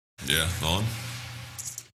Yeah, on.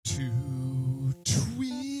 Two twins.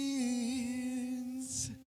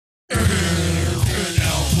 Yeah.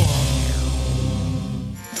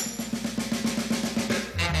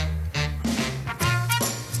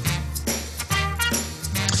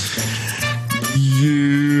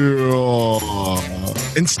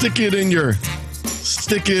 And stick it in your.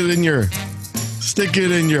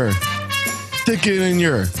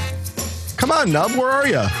 Come on, Nub, where are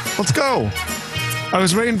you? Let's go. I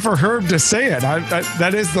was waiting for Herb to say it.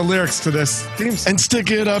 That is the lyrics to this theme song. And stick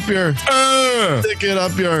it up your. Stick it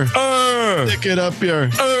up your. Stick it up your.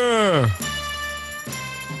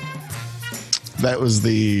 That was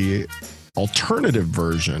the alternative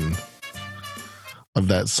version of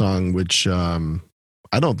that song, which I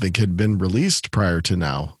don't think had been released prior to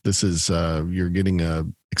now. This is you're getting a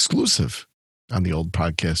exclusive on the old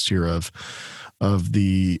podcast here of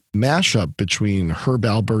the mashup between Herb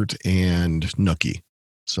Alpert and Nookie.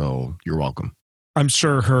 So you're welcome. I'm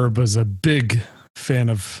sure Herb was a big fan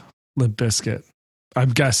of Limp Bizkit. I'm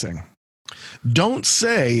guessing. Don't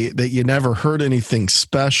say that you never heard anything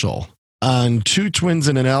special on Two Twins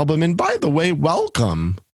in an Album. And by the way,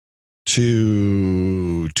 welcome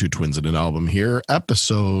to Two Twins in an Album here,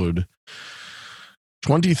 episode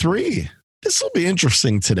 23. This will be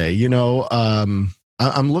interesting today. You know,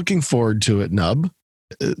 I'm looking forward to it, Nub.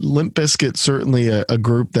 Limp Bizkit, certainly a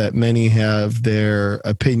group that many have their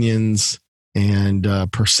opinions and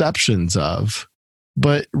perceptions of.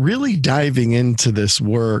 But really diving into this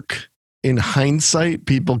work, in hindsight,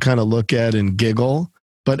 people kind of look at and giggle.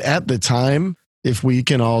 But at the time, if we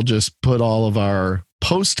can all just put all of our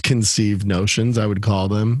post-conceived notions, I would call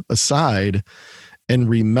them, aside and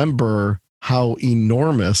remember how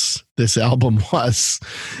enormous this album was.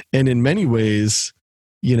 And in many ways,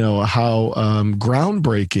 you know, how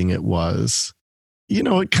groundbreaking it was. You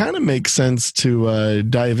know, it kind of makes sense to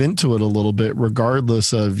dive into it a little bit,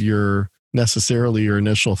 regardless of your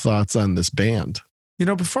initial thoughts on this band. You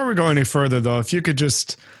know, before we go any further, though, if you could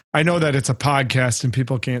just, I know that it's a podcast and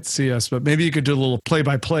people can't see us, but maybe you could do a little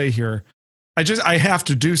play-by-play here. I have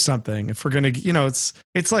to do something. If we're going to, you know,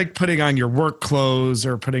 it's like putting on your work clothes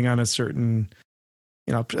or putting on a certain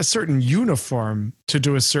uniform to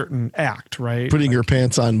do a certain act, right? Putting your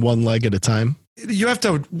pants on one leg at a time. You have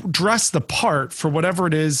to dress the part for whatever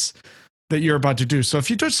it is that you're about to do. So if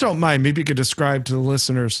you just don't mind, maybe you could describe to the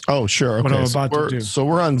listeners. Oh, sure. Okay. What I'm about to do. So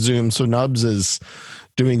we're on Zoom. So Nubs is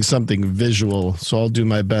doing something visual. So I'll do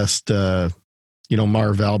my best,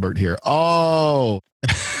 Marv Albert here. Oh,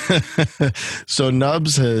 so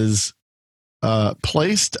Nubs has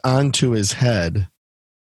placed onto his head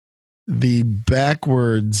the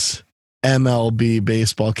backwards MLB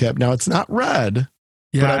baseball cap. Now it's not red,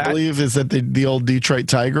 but I believe is that the old Detroit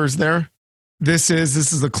Tigers there. This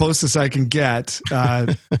is the closest I can get.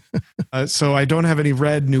 So I don't have any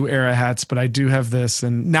red New Era hats, but I do have this.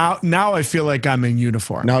 And now I feel like I'm in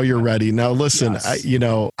uniform. Now you're ready. Now listen, Yes.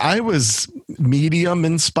 I was medium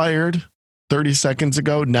inspired 30 seconds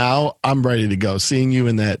ago. Now I'm ready to go. Seeing you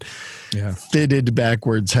in that fitted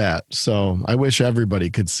backwards hat. So I wish everybody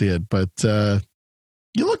could see it, but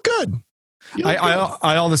you look good. I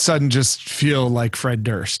all of a sudden just feel like Fred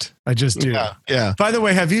Durst. I just do. Yeah. By the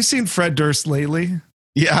way, have you seen Fred Durst lately?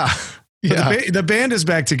 Yeah. Yeah. The band is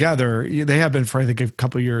back together. They have been for, I think, a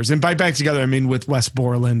couple of years. And by back together, I mean with Wes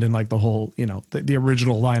Borland and like the whole, the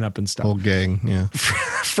original lineup and stuff. Whole gang. Yeah.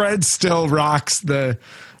 Fred still rocks the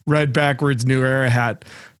red backwards New Era hat,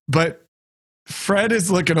 but Fred is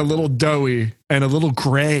looking a little doughy and a little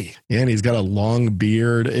gray. Yeah, and he's got a long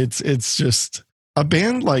beard. It's just a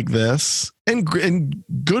band like this, and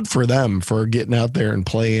good for them for getting out there and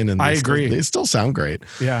playing. And I agree. They still sound great.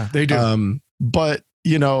 Yeah, they do. But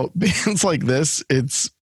bands like this, it's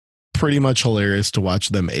pretty much hilarious to watch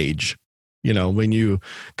them age. When you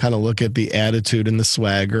kind of look at the attitude and the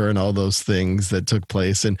swagger and all those things that took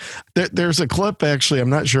place. And there's a clip, actually, I'm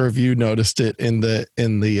not sure if you noticed it in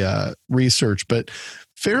the research, but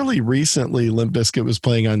fairly recently, Limp Bizkit was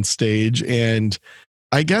playing on stage, and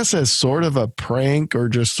I guess as sort of a prank or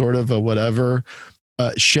just sort of a whatever,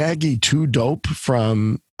 Shaggy 2 Dope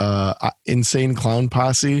from Insane Clown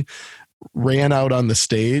Posse ran out on the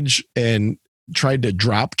stage and tried to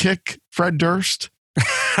drop kick Fred Durst.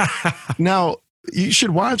 Now, you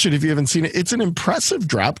should watch it if you haven't seen it. It's an impressive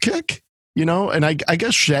drop kick, and I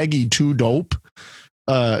guess Shaggy 2 Dope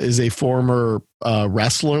is a former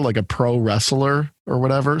wrestler, like a pro wrestler or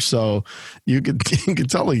whatever. So you could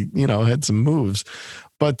tell he, had some moves,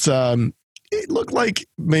 but it looked like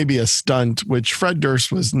maybe a stunt, which Fred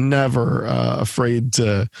Durst was never afraid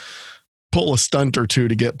to pull a stunt or two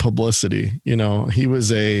to get publicity. He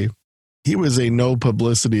was a he was a no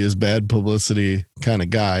publicity is bad publicity kind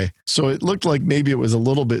of guy. So it looked like maybe it was a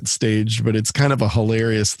little bit staged, but it's kind of a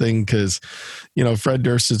hilarious thing because, Fred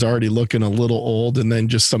Durst is already looking a little old, and then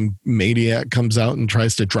just some maniac comes out and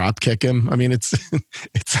tries to drop kick him. I mean, it's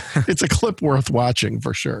it's a clip worth watching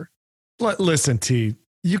for sure. Listen, T,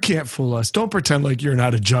 you can't fool us. Don't pretend like you're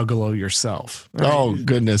not a juggalo yourself. Right? Oh,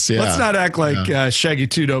 goodness. Yeah. Let's not act like Shaggy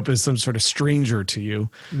 2 Dope is some sort of stranger to you.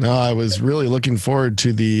 No, I was really looking forward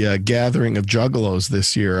to the gathering of juggalos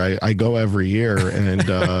this year. I go every year and,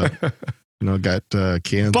 got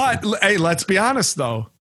canceled. But hey, let's be honest, though.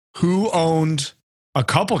 Who owned a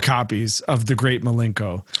couple copies of The Great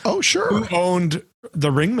Malenko? Oh, sure. Who owned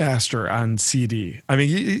The Ringmaster on CD? I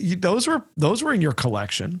mean, those were in your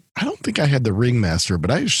collection. I don't think I had The Ringmaster,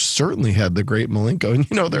 but I certainly had The Great Malenko. And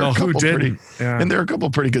there are a couple and there are a couple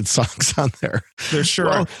pretty good songs on there. They're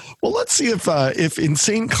sure. Well, let's see if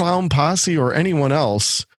Insane Clown Posse or anyone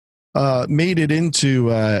else made it into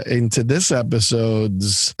this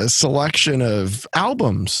episode's selection of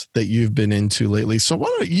albums that you've been into lately. So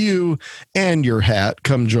why don't you and your hat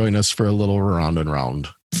come join us for a little round and round?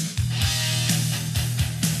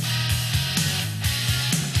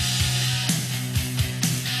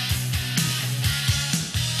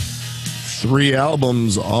 Three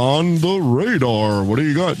albums on the radar. What do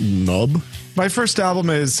you got, Nub? My first album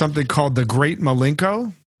is something called The Great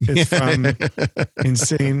Malenko. It's from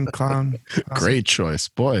Insane Clown. Great choice.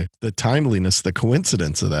 Boy, the timeliness, the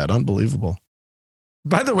coincidence of that. Unbelievable.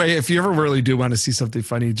 By the way, if you ever really do want to see something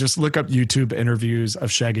funny, just look up YouTube interviews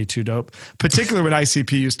of Shaggy 2 Dope, particularly when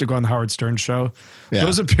ICP used to go on the Howard Stern show. Yeah.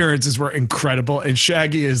 Those appearances were incredible. And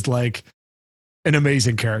Shaggy is like an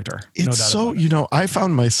amazing character. It's so, I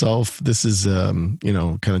found myself, this is,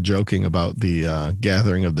 kind of joking about the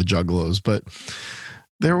gathering of the Juggalos, but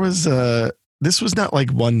there was this was not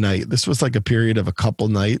like one night. This was like a period of a couple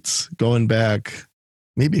nights going back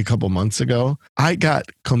maybe a couple months ago. I got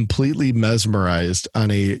completely mesmerized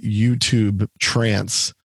on a YouTube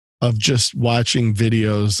trance of just watching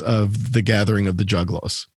videos of the gathering of the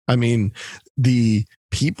Juggalos. I mean, the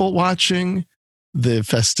people watching, the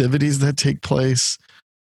festivities that take place,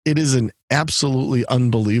 it is an absolutely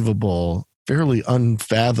unbelievable, fairly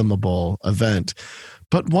unfathomable event,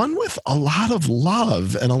 but one with a lot of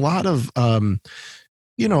love and a lot of,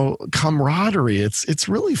 camaraderie. It's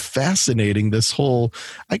really fascinating. This whole,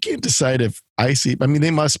 I can't decide if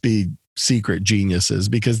they must be secret geniuses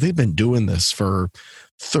because they've been doing this for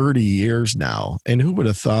 30 years now. And who would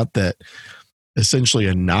have thought that essentially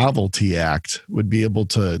a novelty act would be able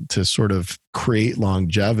to sort of create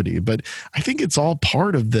longevity? But I think it's all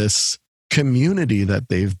part of this community that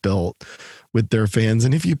they've built with their fans.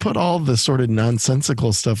 And if you put all the sort of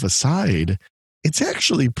nonsensical stuff aside, it's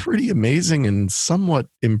actually pretty amazing and somewhat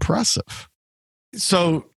impressive.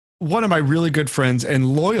 So one of my really good friends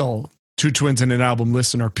and loyal Two Twins in an Album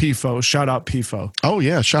listener, Pifo, shout out Pifo. Oh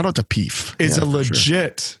yeah, shout out to Pif. Is a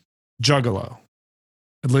legit juggalo.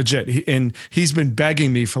 Legit. He's been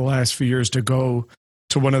begging me for the last few years to go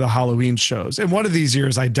to one of the Halloween shows. And one of these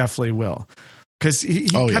years I definitely will. Because he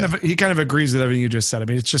kind of agrees with everything you just said. I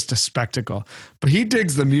mean, it's just a spectacle. But he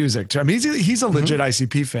digs the music too. I mean, he's a legit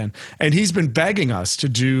ICP fan, and he's been begging us to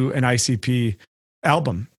do an ICP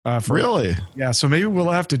album. Really? Yeah. So maybe we'll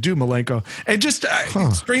have to do Malenko. And just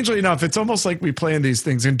strangely enough, it's almost like we plan these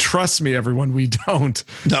things. And trust me, everyone, we don't.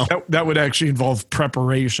 No, that would actually involve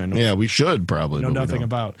preparation. Yeah, we should probably know nothing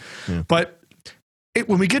about. Yeah. But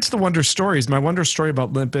when we get to the Wonder Stories, my Wonder Story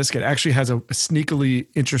about Limp Bizkit actually has a sneakily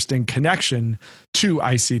interesting connection to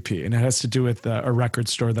ICP, and it has to do with a record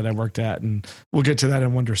store that I worked at, and we'll get to that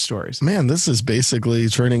in Wonder Stories. Man, this is basically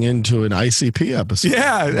turning into an ICP episode.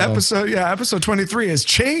 Yeah, episode 23 has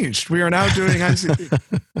changed. We are now doing ICP.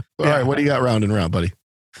 All right, what do you got round and round, buddy?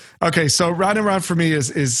 Okay, so Round and Round for me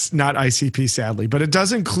is not ICP, sadly, but it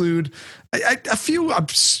does include a few,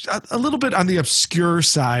 a little bit on the obscure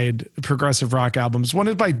side progressive rock albums. One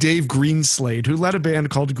is by Dave Greenslade, who led a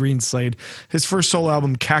band called Greenslade. His first solo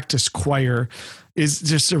album, Cactus Choir, is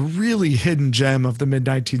just a really hidden gem of the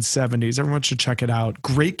mid-1970s. Everyone should check it out.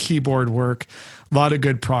 Great keyboard work, a lot of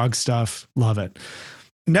good prog stuff. Love it.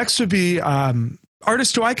 Next would be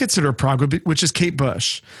artist who I consider prog, which is Kate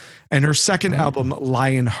Bush. And her second album,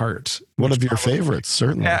 Lionheart. One of your favorites,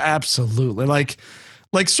 certainly. Yeah, absolutely. Like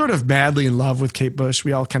sort of madly in love with Kate Bush.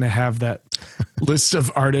 We all kind of have that list of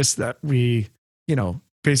artists that we,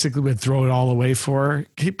 basically would throw it all away for.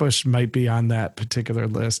 Kate Bush might be on that particular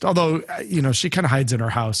list. Although, she kind of hides in her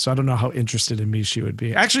house. So I don't know how interested in me she would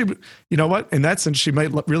be. Actually, you know what? In that sense, she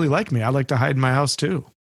might really like me. I like to hide in my house too.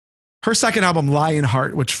 her second album,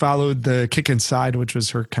 Lionheart, which followed the Kick Inside, which was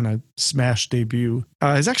her kind of smash debut,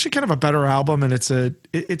 is actually kind of a better album. And it's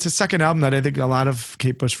a second album that I think a lot of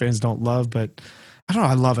Kate Bush fans don't love, but I don't know.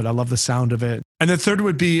 I love it. I love the sound of it. And the third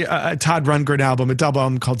would be a Todd Rundgren album, a double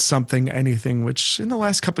album called Something Anything, which in the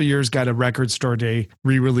last couple of years got a Record Store Day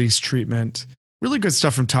re-release treatment. Really good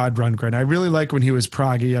stuff from Todd Rundgren. I really like when he was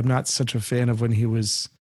proggy. I'm not such a fan of when he was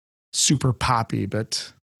super poppy,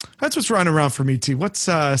 but that's what's running around for me, T. What's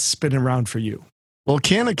spinning around for you? Well,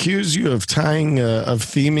 can't accuse you of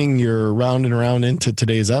theming your round and around into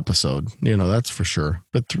today's episode. That's for sure.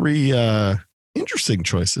 But three interesting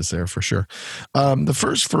choices there for sure. The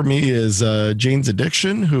first for me is Jane's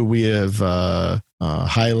Addiction, who we have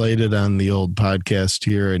highlighted on the old podcast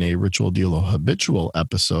here in a Ritual Deal Habitual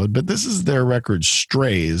episode. But this is their record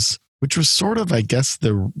Strays, which was sort of, I guess,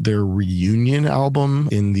 their reunion album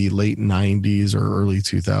in the late 90s or early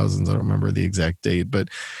 2000s. I don't remember the exact date, but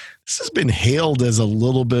this has been hailed as a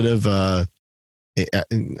little bit of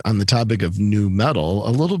on the topic of new metal,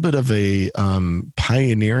 a little bit of a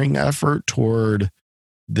pioneering effort toward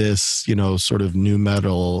this, sort of new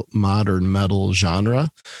metal, modern metal genre.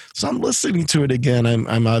 So I'm listening to it again.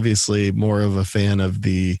 I'm obviously more of a fan of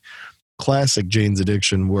the classic Jane's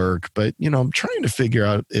Addiction work, but I'm trying to figure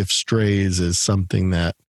out if Strays is something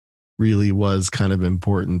that really was kind of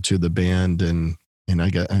important to the band and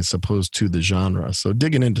I suppose to the genre. So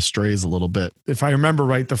digging into Strays a little bit. If I remember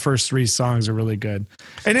right, the first three songs are really good.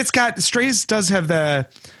 And Strays does have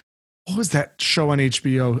what was that show on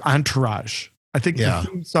HBO? Entourage. I think the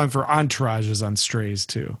theme song for Entourage is on Strays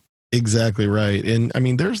too. Exactly right. And I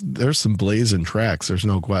mean, there's some blazing tracks. There's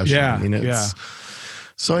no question. Yeah.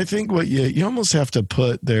 So I think what you almost have to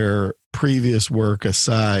put their previous work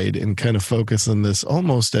aside and kind of focus on this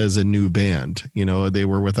almost as a new band. They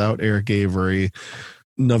were without Eric Avery.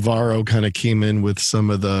 Navarro kind of came in with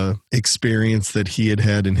some of the experience that he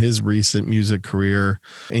had in his recent music career,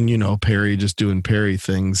 and Perry just doing Perry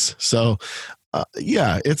things. So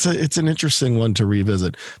it's an interesting one to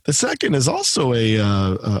revisit. The second is also a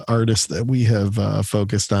artist that we have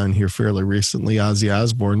focused on here fairly recently, Ozzy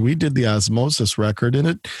Osbourne. We did the Osmosis record, and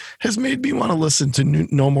it has made me want to listen to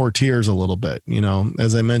No More Tears a little bit.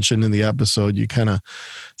 As I mentioned in the episode, you kind of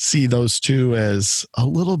see those two as a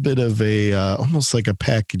little bit of a almost like a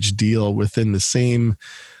package deal within the same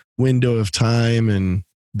window of time, and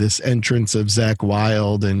this entrance of Zakk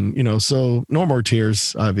Wylde, and so No More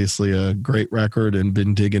Tears, obviously a great record, and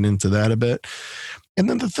been digging into that a bit. And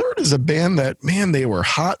then the third is a band that, man, they were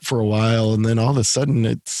hot for a while, and then all of a sudden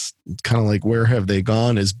it's kind of like, where have they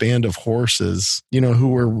gone? Is Band of Horses, who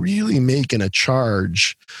were really making a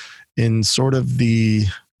charge in sort of the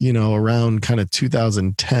around kind of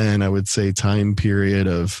 2010, I would say, time period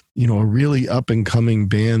of, a really up and coming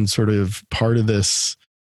band, sort of part of this,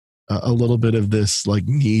 a little bit of this like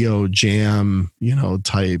neo jam,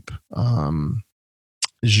 type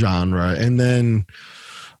genre. And then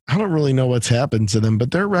I don't really know what's happened to them,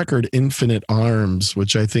 but their record Infinite Arms,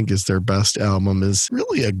 which I think is their best album, is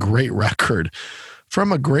really a great record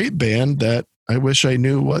from a great band that I wish I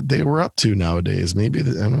knew what they were up to nowadays. Maybe, I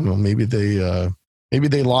don't know, maybe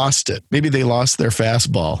they lost it. Maybe they lost their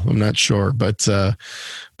fastball. I'm not sure. But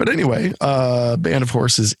anyway, Band of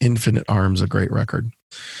Horses, Infinite Arms, a great record.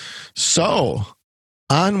 So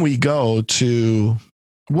on we go to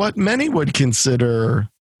what many would consider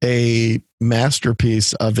a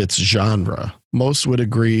masterpiece of its genre. Most would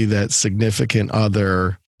agree that Significant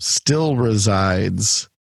Other still resides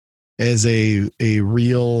as a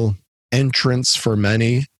real entrance for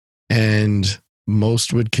many, and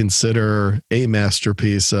most would consider a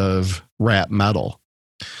masterpiece of rap metal.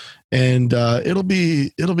 And it'll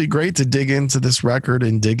be great to dig into this record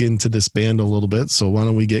and dig into this band a little bit. So why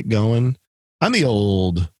don't we get going on the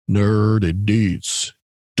old Nerdy Deets,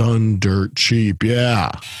 done dirt cheap, yeah.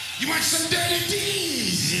 You want some dirty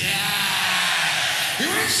deeds? Yeah. You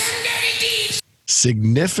want some dirty deeds?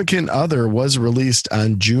 Significant Other was released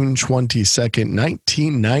on June 22nd,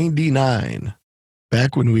 1999.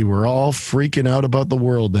 Back when we were all freaking out about the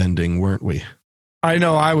world ending, weren't we? I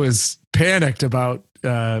know, I was panicked about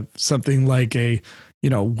something like a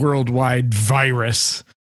worldwide virus.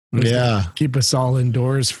 Yeah, keep us all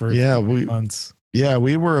indoors for months. Yeah,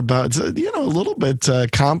 we were about a little bit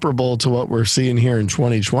comparable to what we're seeing here in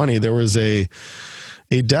 2020. There was a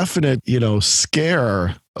definite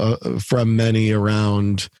scare from many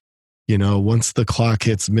around once the clock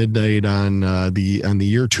hits midnight on the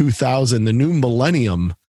year 2000, the new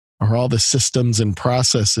millennium. are all the systems and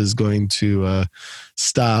processes going to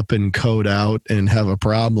stop and code out and have a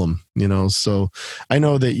problem? So I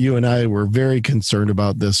know that you and I were very concerned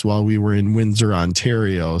about this while we were in Windsor,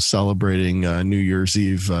 Ontario, celebrating New Year's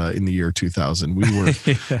Eve in the year 2000. We were,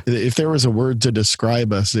 if there was a word to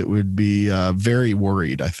describe us, it would be very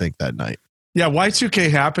worried, I think, that night. Yeah,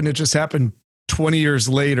 Y2K happened. It just happened 20 years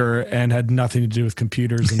later and had nothing to do with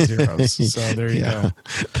computers and zeros. So there you go.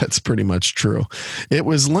 That's pretty much true. It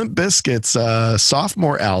was Limp Bizkit's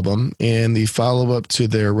sophomore album and the follow-up to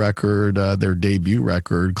their record, their debut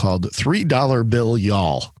record called $3 Bill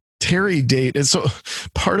Y'all. Terry Date. And so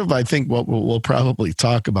part of, I think, what we'll probably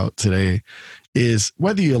talk about today is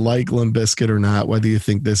whether you like Limp Bizkit or not, whether you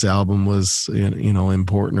think this album was,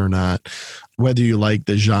 important or not, whether you like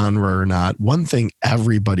the genre or not. One thing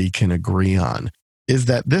everybody can agree on is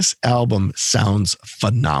that this album sounds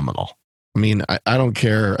phenomenal. I mean, I don't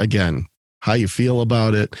care, again, how you feel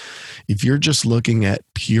about it. If you're just looking at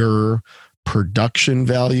pure production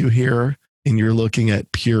value here and you're looking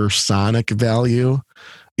at pure sonic value,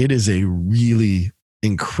 it is a really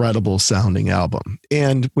incredible sounding album.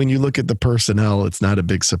 And when you look at the personnel, it's not a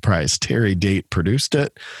big surprise. Terry Date produced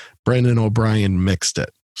it. Brendan O'Brien mixed it.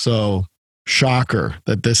 So shocker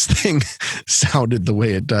that this thing sounded the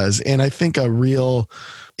way it does. And I think a real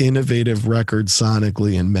innovative record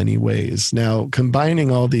sonically in many ways. Now, combining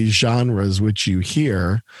all these genres, which you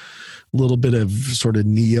hear, a little bit of sort of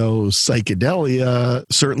neo psychedelia,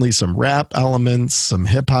 certainly some rap elements, some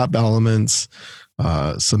hip hop elements,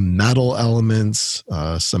 some metal elements,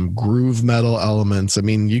 some groove metal elements. I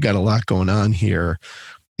mean, you got a lot going on here.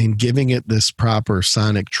 And giving it this proper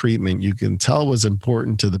sonic treatment, you can tell was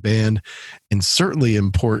important to the band and certainly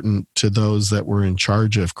important to those that were in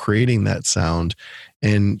charge of creating that sound.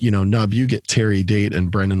 And, Nub, you get Terry Date and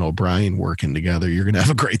Brendan O'Brien working together, you're going to have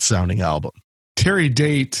a great sounding album. Terry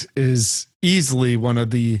Date is easily one of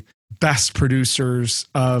the best producers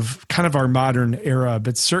of kind of our modern era,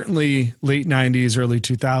 but certainly late 90s, early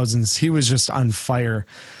 2000s, he was just on fire.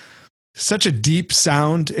 Such a deep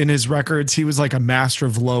sound in his records. He was like a master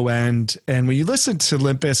of low end. And when you listen to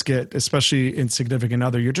Limp Bizkit, especially in Significant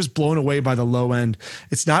Other, you're just blown away by the low end.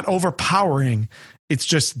 It's not overpowering. It's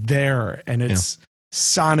just there. And it's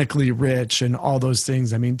sonically rich and all those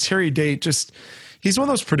things. I mean, Terry Date he's one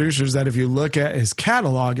of those producers that if you look at his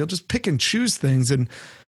catalog, you'll just pick and choose things and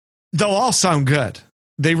they'll all sound good.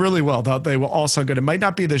 They really will. They will all sound good. It might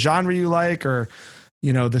not be the genre you like or,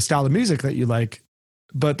 the style of music that you like,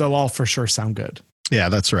 but they'll all for sure sound good. Yeah,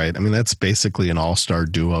 that's right. I mean, that's basically an all-star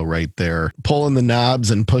duo right there, pulling the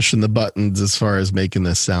knobs and pushing the buttons as far as making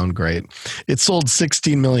this sound great. It sold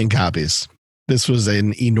 16 million copies. This was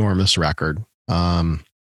an enormous record.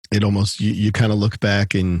 It almost, you kind of look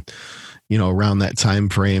back and, around that time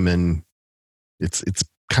frame, and it's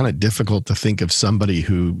kind of difficult to think of somebody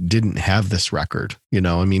who didn't have this record.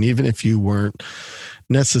 I mean, even if you weren't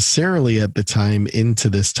necessarily at the time into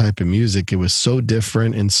this type of music, it was so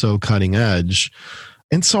different and so cutting edge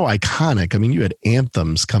and so iconic. I mean, you had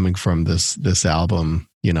anthems coming from this album,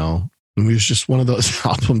 it was just one of those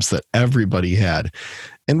albums that everybody had.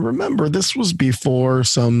 And remember, this was before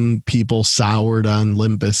some people soured on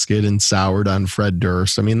Limp Bizkit and soured on Fred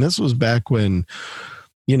Durst. I mean, this was back when,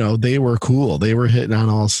 they were cool. They were hitting on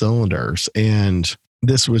all cylinders. And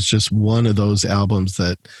this was just one of those albums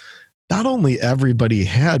that not only everybody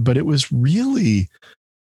had, but it was really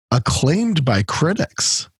acclaimed by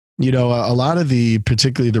critics. A lot of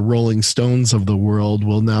particularly the Rolling Stones of the world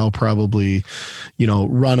will now probably,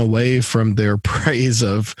 run away from their praise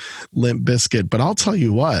of Limp Bizkit. But I'll tell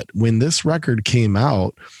you what, when this record came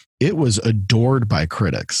out, it was adored by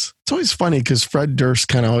critics. It's always funny because Fred Durst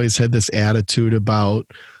kind of always had this attitude about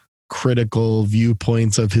critical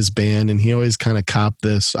viewpoints of his band, and he always kind of copped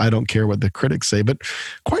this, I don't care what the critics say. But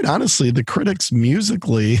quite honestly, the critics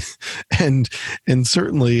musically and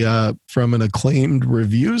certainly from an acclaimed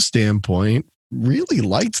review standpoint really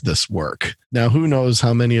liked this work. Now, who knows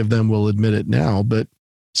how many of them will admit it now, but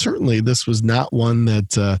certainly this was not one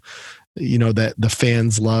that that the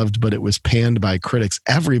fans loved, but it was panned by critics.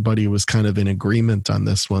 Everybody was kind of in agreement on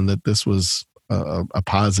this one, that this was a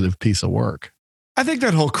positive piece of work. I think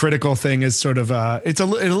that whole critical thing is sort of it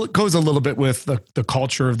goes a little bit with the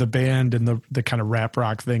culture of the band and the kind of rap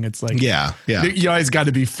rock thing. It's like, yeah. You always got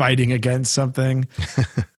to be fighting against something.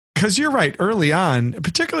 Because you're right, early on,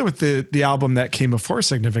 particularly with the album that came before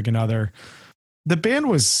Significant Other, the band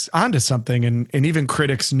was onto something, and even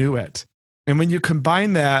critics knew it. And when you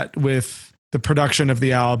combine that with the production of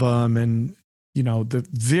the album and the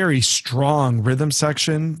very strong rhythm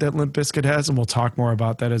section that Limp Bizkit has, and we'll talk more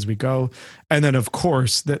about that as we go. And then, of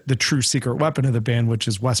course, the true secret weapon of the band, which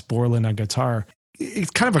is Wes Borland on guitar.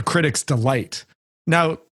 It's kind of a critic's delight.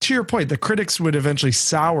 Now, to your point, the critics would eventually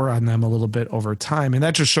sour on them a little bit over time, and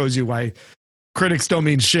that just shows you why critics don't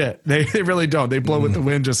mean shit. They really don't. They blow with the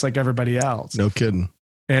wind just like everybody else. No kidding.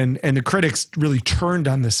 And the critics really turned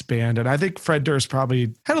on this band. And I think Fred Durst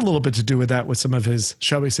probably had a little bit to do with that, with some of his,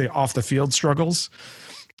 shall we say, off the field struggles.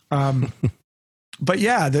 But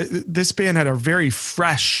yeah, this band had a very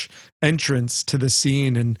fresh entrance to the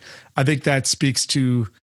scene. And I think that speaks to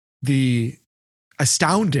the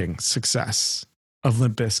astounding success of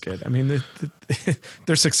Limp Bizkit. I mean,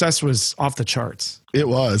 their success was off the charts. It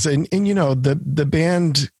was. And the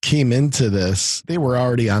band came into this, they were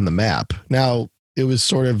already on the map. Now, it was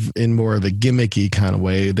sort of in more of a gimmicky kind of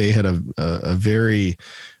way. They had a very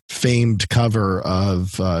famed cover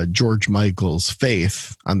of George Michael's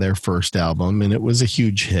Faith on their first album, and it was a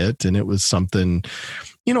huge hit. And it was something,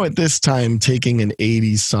 at this time, taking an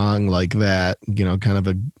 80s song like that, kind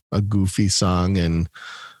of a goofy song, and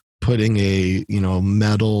putting a,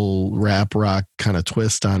 metal rap rock kind of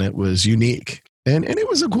twist on it was unique. And it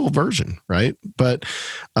was a cool version, right? But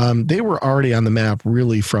they were already on the map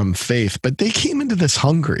really from Faith, but they came into this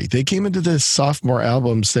hungry. They came into this sophomore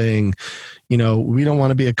album saying, we don't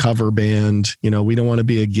want to be a cover band. We don't want to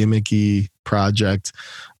be a gimmicky project.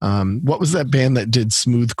 What was that band that did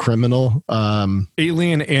Smooth Criminal?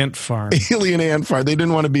 Alien Ant Farm. Alien Ant Farm. They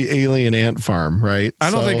didn't want to be Alien Ant Farm, right?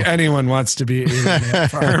 I don't think anyone wants to be Alien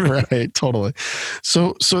Ant Farm. Right, totally.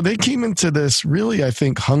 So they came into this really, I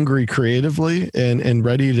think, hungry creatively and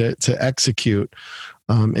ready to execute.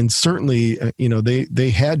 And certainly, they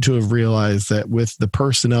had to have realized that with the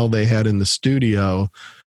personnel they had in the studio,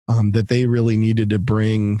 that they really needed to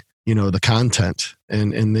bring, the content,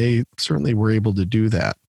 and they certainly were able to do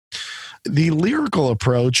that. The lyrical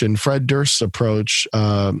approach and Fred Durst's approach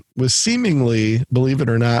was seemingly, believe it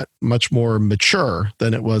or not, much more mature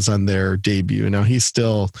than it was on their debut. Now, he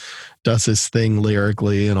still does his thing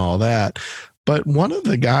lyrically and all that. But one of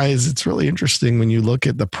the guys, it's really interesting when you look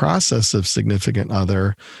at the process of Significant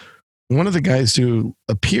Other, one of the guys who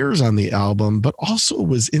appears on the album, but also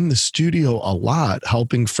was in the studio a lot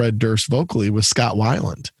helping Fred Durst vocally, was Scott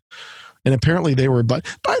Weiland. And apparently they were, but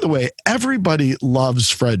by the way, everybody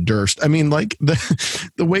loves Fred Durst. I mean, like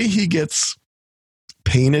the way he gets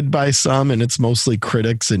painted by some, and it's mostly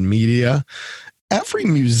critics and media, every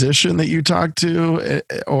musician that you talk to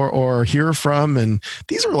or hear from, and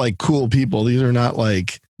these are like cool people. These are not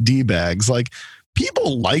like D-bags. Like,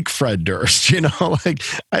 people like Fred Durst, like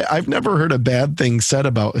I've never heard a bad thing said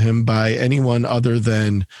about him by anyone other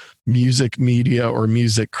than music media or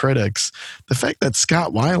music critics. The fact that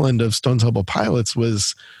Scott Weiland of Stone Temple Pilots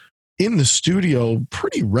was in the studio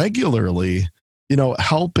pretty regularly,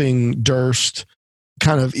 helping Durst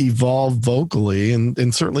kind of evolve vocally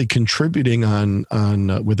and certainly contributing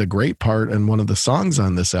on with a great part in one of the songs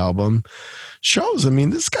on this album shows. I mean,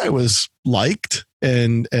 this guy was liked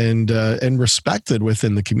and respected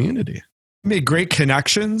within the community. Made great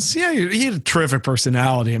connections. Yeah, he had a terrific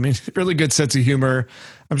personality. I mean, really good sense of humor.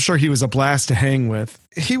 I'm sure he was a blast to hang with.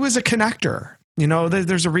 He was a connector.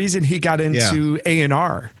 There's a reason he got into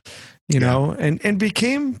A&R, and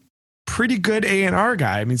became pretty good A&R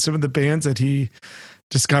guy. I mean, some of the bands that he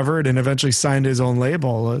discovered and eventually signed his own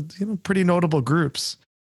label, pretty notable groups.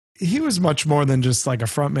 He was much more than just like a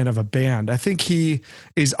frontman of a band. I think he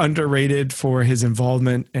is underrated for his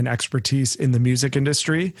involvement and expertise in the music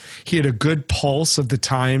industry. He had a good pulse of the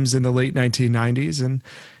times in the late 1990s, and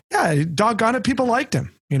yeah, doggone it, people liked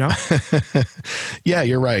him, Yeah,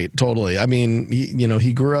 you're right. Totally. I mean,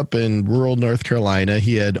 he grew up in rural North Carolina.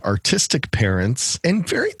 He had artistic parents, and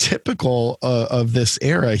very typical of this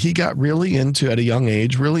era. He got really into, at a young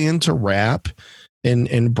age, really into rap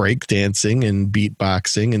and break dancing and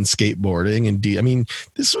beatboxing and skateboarding. And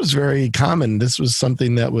this was very common. This was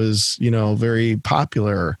something that was, very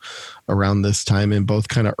popular around this time in both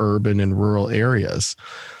kind of urban and rural areas.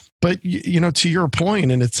 But, to your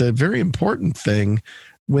point, and it's a very important thing,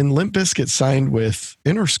 when Limp Bizkit signed with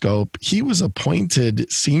Interscope, he was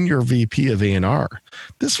appointed senior VP of A&R.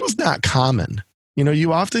 This was not common.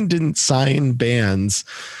 You often didn't sign bands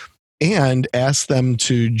and ask them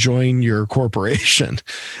to join your corporation.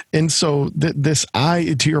 And so this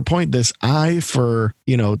eye, to your point, this eye for,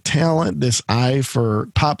 talent, this eye for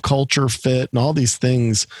pop culture fit and all these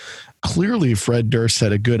things, clearly Fred Durst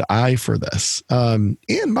had a good eye for this, and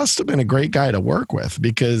must have been a great guy to work with,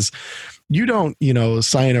 because you don't,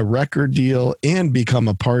 sign a record deal and become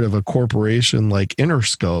a part of a corporation like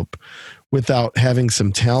Interscope without having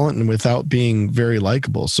some talent and without being very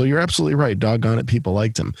likable. So you're absolutely right. Doggone it, people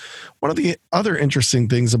liked him. One of the other interesting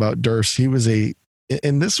things about Durst,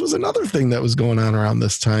 and this was another thing that was going on around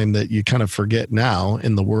this time that you kind of forget now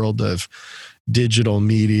in the world of digital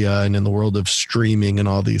media and in the world of streaming and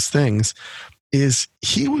all these things, is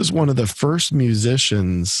he was one of the first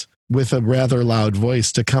musicians with a rather loud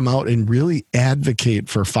voice to come out and really advocate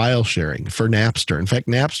for file sharing for Napster. In fact,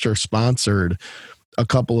 Napster sponsored a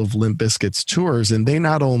couple of Limp Bizkit's tours, and they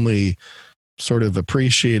not only sort of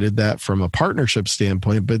appreciated that from a partnership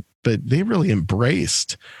standpoint, but they really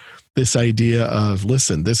embraced this idea of,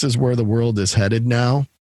 listen, this is where the world is headed now.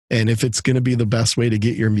 And if it's going to be the best way to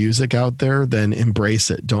get your music out there, then embrace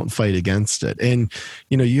it. Don't fight against it. And,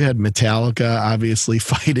 you had Metallica obviously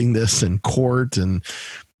fighting this in court. And,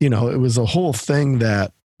 it was a whole thing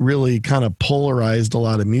that really kind of polarized a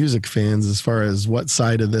lot of music fans as far as what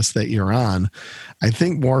side of this that you're on. I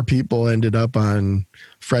think more people ended up on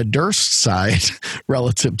Fred Durst's side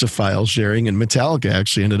relative to file sharing, and Metallica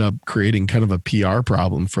actually ended up creating kind of a PR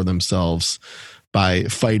problem for themselves by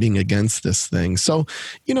fighting against this thing. So,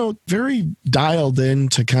 very dialed in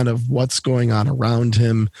to kind of what's going on around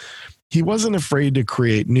him. He wasn't afraid to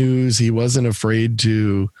create news. He wasn't afraid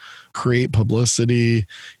to create publicity.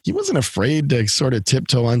 He wasn't afraid to sort of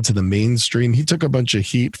tiptoe onto the mainstream. He took a bunch of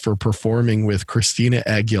heat for performing with Christina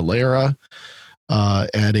Aguilera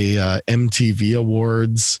at a MTV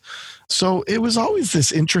Awards. So it was always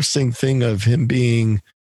this interesting thing of him being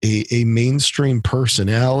a mainstream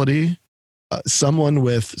personality, someone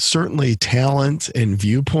with certainly talent and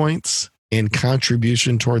viewpoints and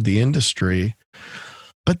contribution toward the industry,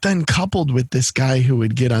 but then coupled with this guy who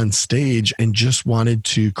would get on stage and just wanted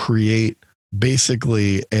to create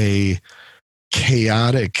basically a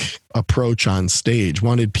chaotic approach on stage,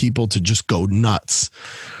 wanted people to just go nuts,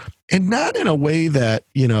 and not in a way that,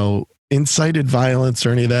 incited violence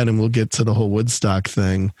or any of that. And we'll get to the whole Woodstock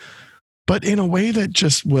thing, but in a way that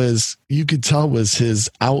just was, you could tell was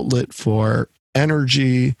his outlet for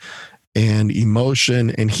energy and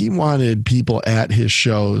emotion. And he wanted people at his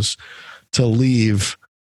shows to leave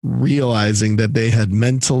realizing that they had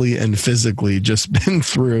mentally and physically just been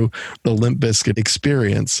through the Limp Bizkit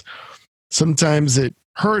experience. Sometimes it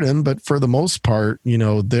hurt him, but for the most part,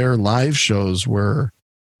 their live shows were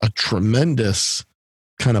a tremendous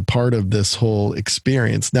kind of part of this whole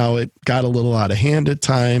experience. Now, it got a little out of hand at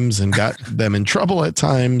times and got them in trouble at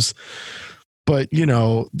times, but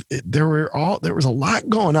there was a lot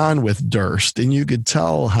going on with Durst, and you could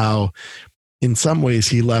tell how in some ways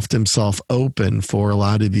he left himself open for a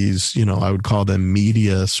lot of these, I would call them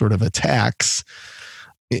media sort of attacks.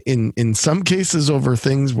 In some cases over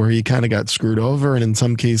things where he kind of got screwed over, and in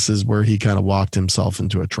some cases where he kind of walked himself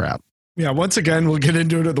into a trap. Yeah, once again, we'll get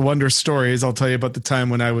into it at the Wonder Stories. I'll tell you about the time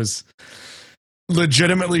when I was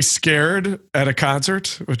legitimately scared at a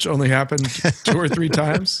concert, which only happened 2 or 3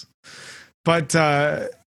 times. But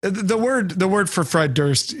the word for Fred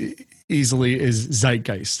Durst easily is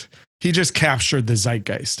zeitgeist. He just captured the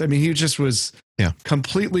zeitgeist. I mean, he just was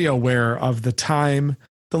completely aware of the time.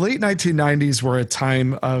 The late 1990s were a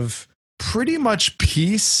time of pretty much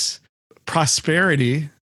peace, prosperity,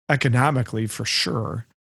 economically for sure.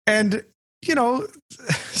 And,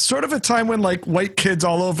 sort of a time when like white kids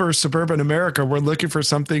all over suburban America were looking for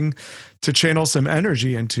something to channel some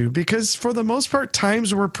energy into, because for the most part,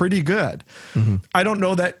 times were pretty good. Mm-hmm. I don't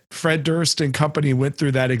know that Fred Durst and company went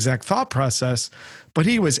through that exact thought process, but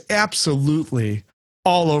he was absolutely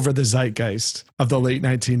all over the zeitgeist of the late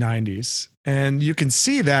 1990s. And you can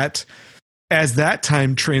see that as that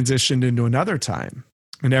time transitioned into another time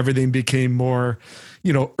and everything became more,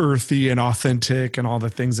 earthy and authentic and all the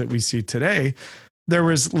things that we see today, there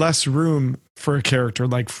was less room for a character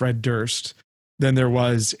like Fred Durst than there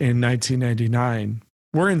was in 1999.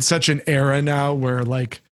 We're in such an era now where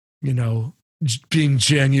being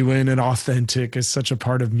genuine and authentic is such a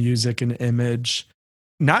part of music and image.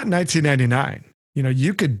 Not in 1999.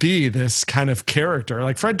 You could be this kind of character.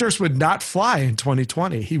 Like Fred Durst would not fly in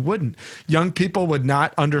 2020. He wouldn't. Young people would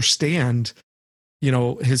not understand,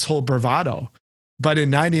 his whole bravado. But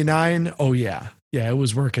in 99, oh yeah, it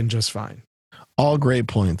was working just fine. All great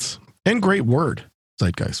points and great word,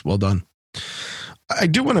 zeitgeist. Well done. I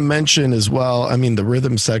do want to mention as well, the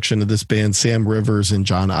rhythm section of this band, Sam Rivers and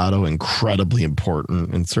John Otto, incredibly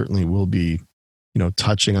important, and certainly will be,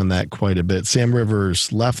 touching on that quite a bit. Sam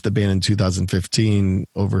Rivers left the band in 2015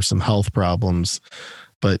 over some health problems,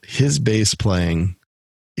 but his bass playing,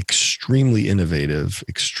 extremely innovative,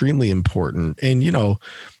 extremely important. And,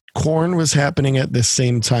 Korn was happening at the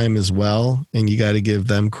same time as well, and you got to give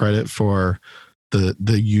them credit for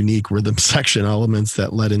the unique rhythm section elements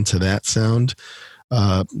that led into that sound.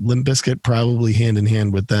 Limp Bizkit probably hand in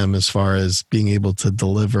hand with them as far as being able to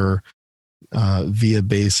deliver via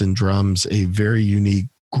bass and drums a very unique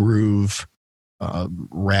groove,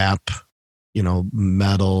 rap,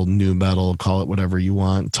 metal, new metal, call it whatever you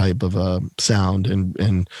want, type of a sound.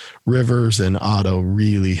 And Rivers and Otto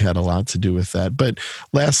really had a lot to do with that. But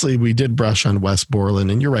lastly, we did brush on Wes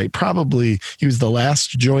Borland, and you're right, probably he was the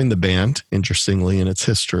last to join the band, interestingly, in its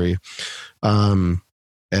history,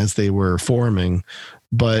 as they were forming,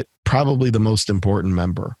 but probably the most important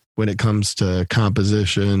member when it comes to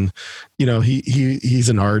composition. He's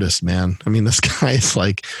an artist, man. I mean, this guy is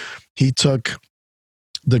like, he took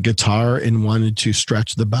the guitar and wanted to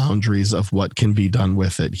stretch the boundaries of what can be done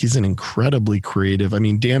with it. He's an incredibly creative,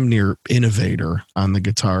 damn near innovator on the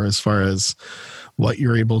guitar as far as what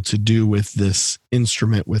you're able to do with this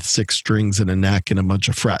instrument with 6 strings and a neck and a bunch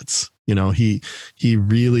of frets. He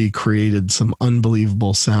really created some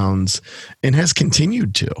unbelievable sounds and has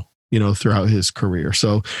continued to, throughout his career.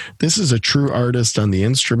 So this is a true artist on the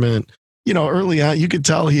instrument. Early on, you could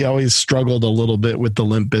tell he always struggled a little bit with the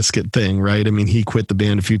Limp Bizkit thing, right? I mean, he quit the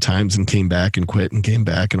band a few times and came back and quit and came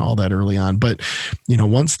back and all that early on. But,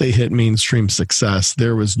 once they hit mainstream success,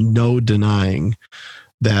 there was no denying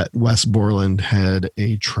that Wes Borland had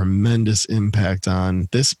a tremendous impact on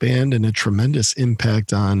this band and a tremendous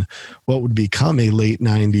impact on what would become a late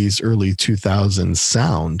 90s, early 2000s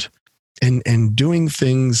sound. And doing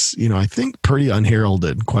things, I think pretty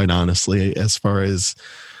unheralded, quite honestly, as far as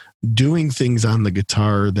doing things on the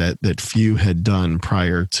guitar that few had done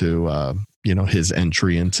prior to his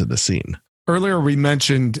entry into the scene. Earlier, we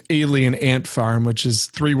mentioned Alien Ant Farm, which is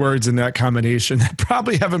 3 words in that combination that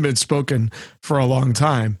probably haven't been spoken for a long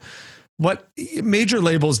time. What major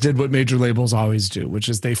labels did what major labels always do, which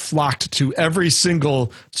is they flocked to every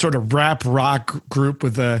single sort of rap rock group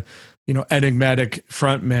with a enigmatic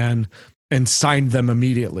frontman and signed them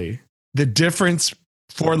immediately. The difference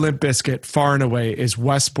for Limp Bizkit, far and away, is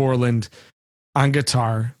Wes Borland on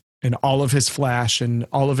guitar and all of his flash and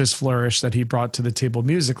all of his flourish that he brought to the table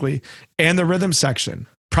musically, and the rhythm section.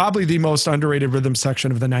 Probably the most underrated rhythm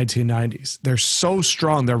section of the 1990s. They're so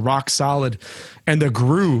strong. They're rock solid. And the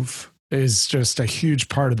groove is just a huge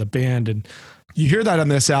part of the band. And you hear that on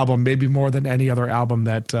this album, maybe more than any other album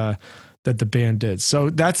that the band did.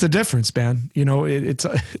 So that's the difference, man.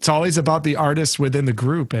 It's always about the artists within the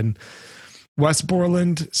group. And Wes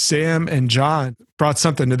Borland, Sam, and John brought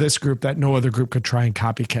something to this group that no other group could try and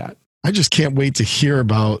copycat. I just can't wait to hear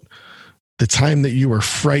about the time that you were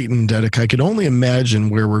frightened, Dedek. I could only imagine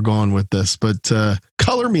where we're going with this, but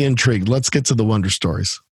color me intrigued. Let's get to the wonder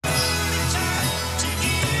stories.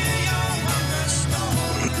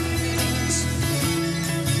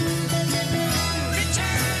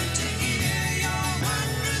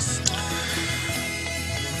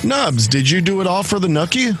 Nubs, did you do it all for the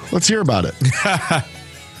nookie? Let's hear about it.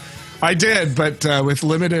 I did, but with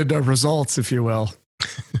limited results, if you will.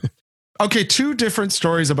 Okay, 2 different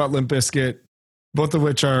stories about Limp Bizkit, both of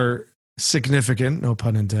which are significant, no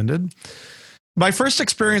pun intended. My first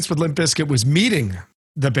experience with Limp Bizkit was meeting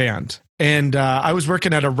the band. And I was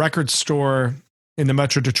working at a record store in the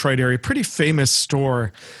Metro Detroit area, pretty famous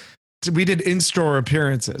store. We did in-store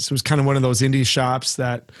appearances. It was kind of one of those indie shops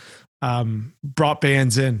that brought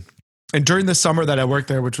bands in. And during the summer that I worked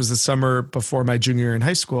there, which was the summer before my junior year in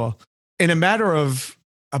high school, in a matter of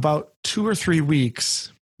about 2 or 3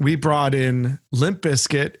 weeks, we brought in Limp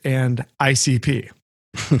Bizkit and ICP.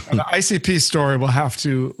 The ICP story will have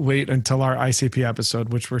to wait until our ICP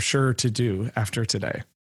episode, which we're sure to do after today.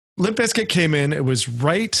 Limp Bizkit came in. It was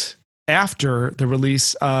right after the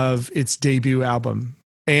release of its debut album.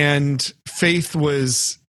 And Faith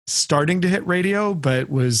was starting to hit radio, but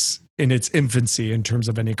was in its infancy in terms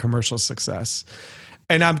of any commercial success.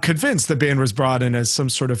 And I'm convinced the band was brought in as some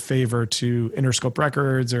sort of favor to Interscope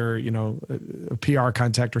Records or, a PR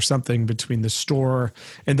contact or something between the store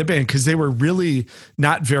and the band, because they were really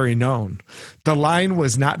not very known. The line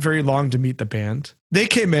was not very long to meet the band. They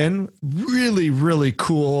came in, really, really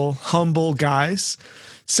cool, humble guys,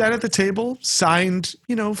 sat at the table, signed,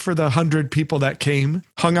 for the 100 people that came,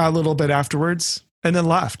 hung out a little bit afterwards, and then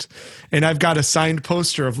left. And I've got a signed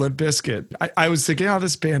poster of Limp Bizkit. I was thinking,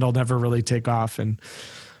 this band will never really take off.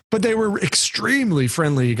 But they were extremely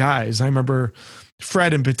friendly guys. I remember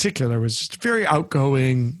Fred in particular was just very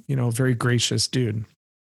outgoing, very gracious dude.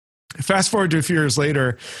 Fast forward to a few years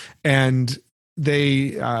later, and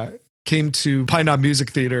they came to Pine Knob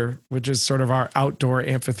Music Theater, which is sort of our outdoor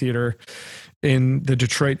amphitheater in the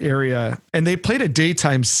Detroit area, and they played a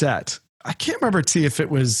daytime set. I can't remember, T, if it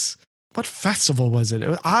was, what festival was it? It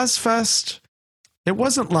was Ozfest. It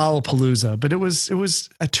wasn't Lollapalooza, but it was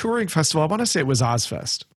a touring festival. I want to say it was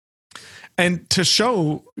Ozfest. And to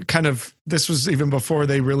show kind of, this was even before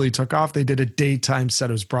they really took off, they did a daytime set.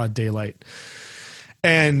 It was broad daylight.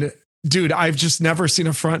 And dude, I've just never seen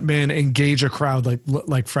a front man engage a crowd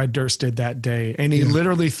like Fred Durst did that day. And he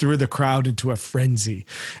literally threw the crowd into a frenzy.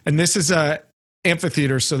 And this is a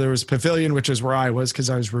amphitheater. So there was pavilion, which is where I was because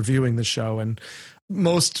I was reviewing the show. And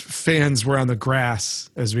most fans were on the grass,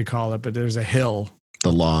 as we call it, but there's a hill.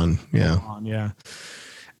 The lawn. Yeah. Yeah.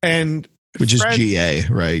 And which is GA,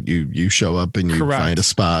 right? You show up and you find a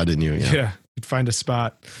spot and you'd find a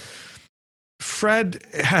spot. Fred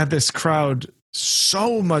had this crowd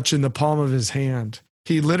so much in the palm of his hand.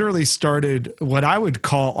 He literally started what I would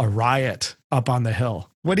call a riot up on the hill.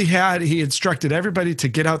 What he instructed everybody to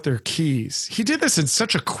get out their keys. He did this in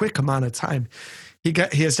such a quick amount of time. He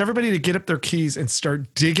asked everybody to get up their keys and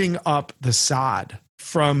start digging up the sod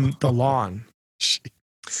from the lawn.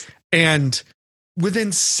 And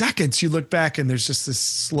within seconds, you look back and there's just this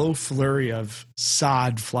slow flurry of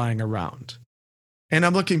sod flying around. And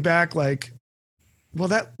I'm looking back like, well,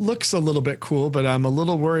 that looks a little bit cool, but I'm a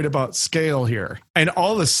little worried about scale here. And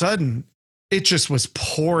all of a sudden, it just was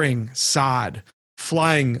pouring sod,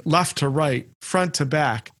 flying left to right, front to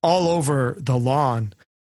back, all over the lawn.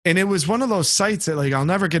 And it was one of those sights that like I'll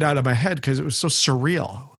never get out of my head because it was so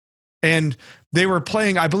surreal. And they were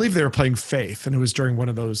playing, I believe they were playing Faith. And it was during one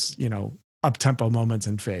of those, up-tempo moments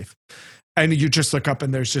in Faith. And you just look up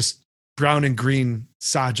and there's just brown and green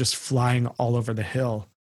sod just flying all over the hill.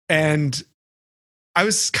 And I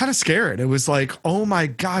was kind of scared. It was like, oh my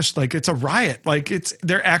gosh, like it's a riot. Like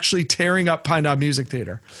they're actually tearing up Pine Knob Music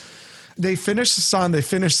Theater. They finished the song, they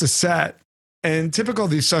finished the set. And typical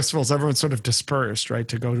of these festivals, everyone sort of dispersed, right?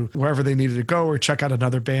 To go to wherever they needed to go or check out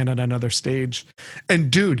another band on another stage.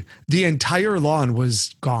 And dude, the entire lawn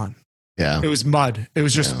was gone. Yeah. It was mud. It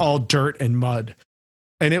was just all dirt and mud.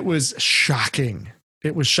 And it was shocking.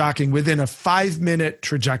 It was shocking. Within a 5-minute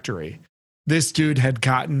trajectory, this dude had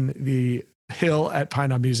gotten the hill at Pine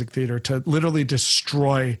Knob Music Theater to literally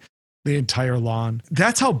destroy the entire lawn.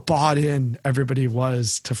 That's how bought in everybody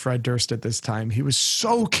was to Fred Durst at this time. He was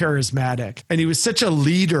so charismatic and he was such a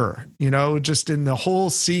leader, just in the whole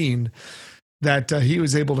scene that he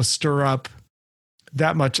was able to stir up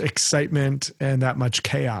that much excitement and that much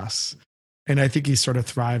chaos. And I think he sort of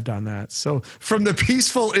thrived on that. So from the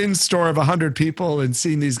peaceful in-store of 100 people and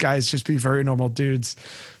seeing these guys just be very normal dudes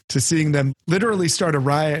to seeing them literally start a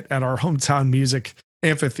riot at our hometown music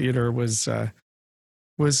amphitheater was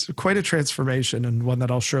quite a transformation and one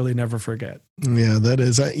that I'll surely never forget. Yeah, that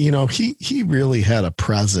is, he really had a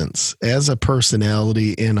presence as a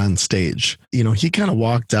personality and on stage. He kind of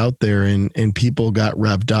walked out there and people got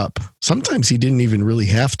revved up. Sometimes he didn't even really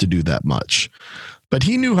have to do that much, but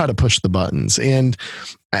he knew how to push the buttons. And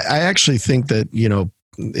I actually think that,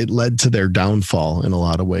 it led to their downfall in a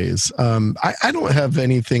lot of ways. I don't have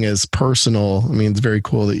anything as personal. I mean, it's very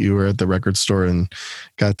cool that you were at the record store and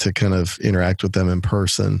got to kind of interact with them in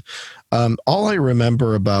person. All I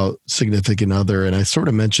remember about Significant Other, and I sort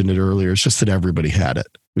of mentioned it earlier, is just that everybody had it.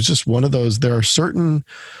 It was just one of those, there are certain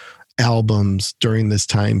albums during this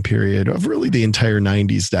time period of really the entire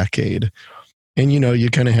 90s decade. And, you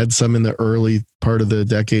kind of had some in the early part of the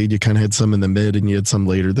decade, you kind of had some in the mid, and you had some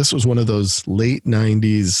later. This was one of those late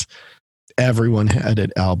 90s, everyone had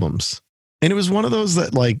it albums. And it was one of those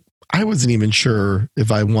that like, I wasn't even sure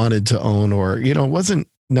if I wanted to own or, it wasn't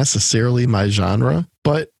necessarily my genre.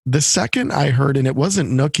 But the second I heard, and it wasn't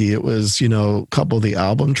Nookie, it was, a couple of the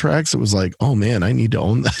album tracks, it was like, oh man, I need to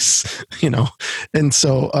own this, And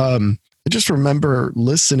so I just remember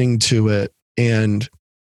listening to it, and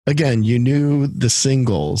again, you knew the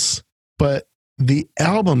singles, but the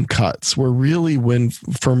album cuts were really when,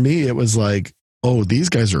 for me, it was like, oh, these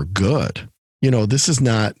guys are good. This is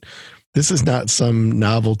not some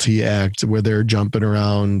novelty act where they're jumping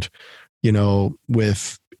around,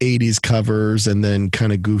 with 80s covers and then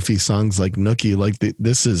kind of goofy songs like Nookie. Like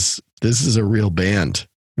this is a real band.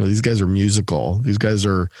 These guys are musical. These guys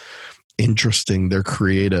are interesting. They're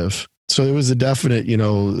creative. So it was a definite,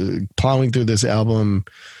 plowing through this album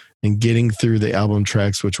and getting through the album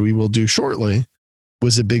tracks, which we will do shortly,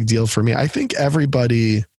 was a big deal for me. I think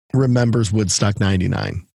everybody remembers Woodstock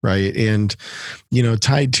 99, right? And,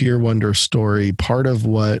 tied to your Wonder story, part of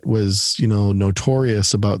what was,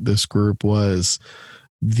 notorious about this group was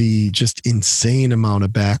the just insane amount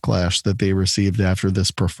of backlash that they received after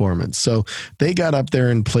this performance. So they got up there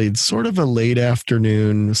and played sort of a late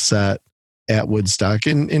afternoon set at Woodstock.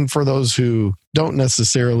 And for those who don't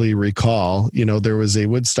necessarily recall, there was a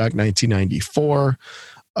Woodstock 1994,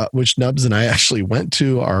 which Nubs and I actually went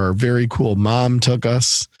to. Our very cool mom took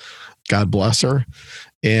us. God bless her.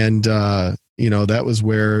 And, that was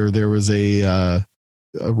where there was a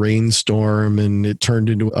rainstorm and it turned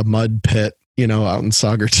into a mud pit, out in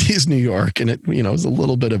Saugerties, New York. And it, was a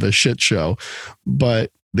little bit of a shit show,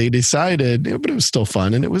 but they decided, but it was still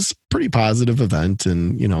fun and it was a pretty positive event.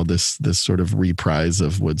 And, this sort of reprise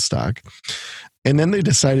of Woodstock. And then they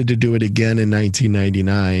decided to do it again in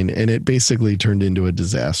 1999. And it basically turned into a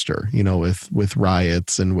disaster, with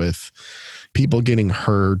riots and with people getting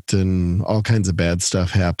hurt and all kinds of bad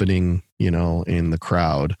stuff happening, in the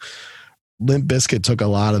crowd. Limp Bizkit took a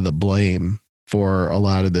lot of the blame for a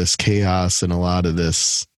lot of this chaos and a lot of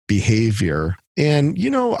this behavior. And,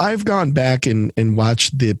 I've gone back and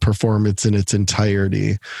watched the performance in its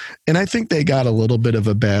entirety. And I think they got a little bit of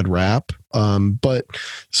a bad rap. But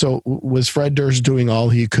so was Fred Durst doing all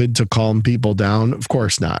he could to calm people down? Of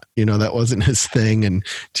course not. That wasn't his thing. And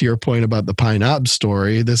to your point about the Pine Knob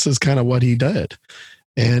story, this is kind of what he did.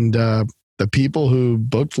 And the people who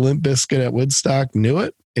booked Limp Bizkit at Woodstock knew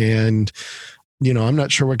it. And, I'm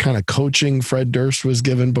not sure what kind of coaching Fred Durst was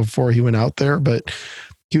given before he went out there, but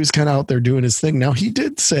he was kind of out there doing his thing. Now, he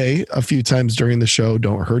did say a few times during the show,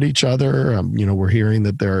 don't hurt each other. We're hearing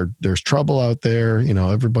that there's trouble out there.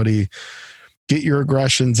 Everybody get your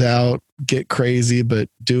aggressions out, get crazy, but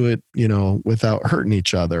do it, without hurting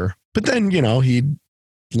each other. But then, he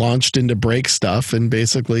launched into break stuff and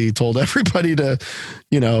basically told everybody to,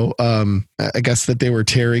 I guess that they were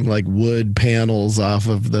tearing like wood panels off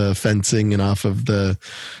of the fencing and off of the,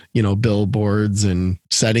 billboards and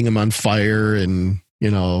setting them on fire and,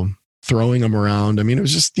 throwing them around. I mean, it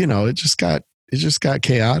was just, it just got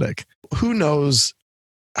chaotic. Who knows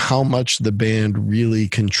how much the band really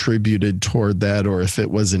contributed toward that, or if it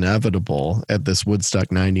was inevitable at this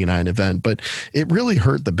Woodstock 99 event, but it really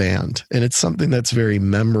hurt the band. And it's something that's very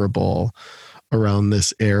memorable around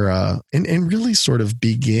this era and really sort of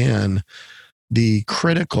began the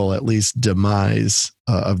critical, at least, demise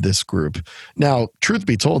of this group. Now, truth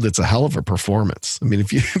be told, it's a hell of a performance. I mean,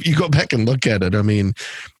 if you go back and look at it, I mean,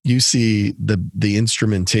 you see the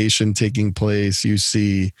instrumentation taking place, you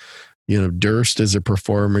see, Durst as a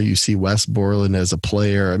performer, you see Wes Borland as a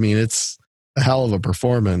player. I mean, it's a hell of a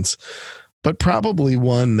performance, but probably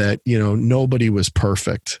one that, nobody was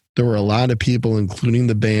perfect. There were a lot of people, including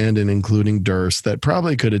the band and including Durst, that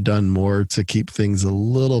probably could have done more to keep things a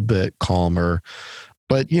little bit calmer.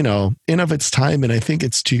 But, in of its time, and I think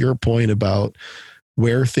it's to your point about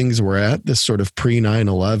where things were at, this sort of pre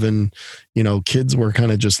 9/11, kids were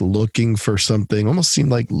kind of just looking for something, almost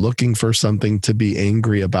seemed like looking for something to be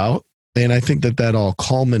angry about. And I think that all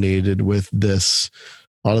culminated with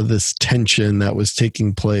all of this tension that was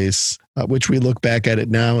taking place, which we look back at it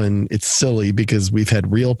now and it's silly because we've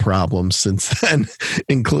had real problems since then,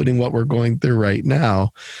 including what we're going through right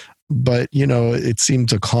now. But, it seemed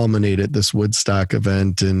to culminate at this Woodstock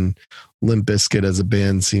event, and Limp Bizkit as a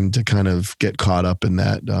band seemed to kind of get caught up in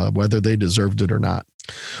that, whether they deserved it or not.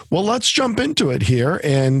 Well, let's jump into it here.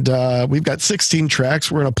 And we've got 16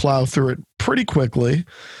 tracks. We're going to plow through it pretty quickly,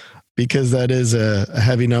 because that is a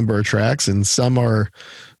heavy number of tracks, and some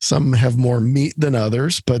have more meat than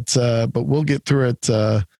others, but we'll get through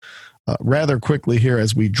it rather quickly here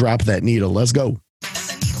as we drop that needle. Let's go.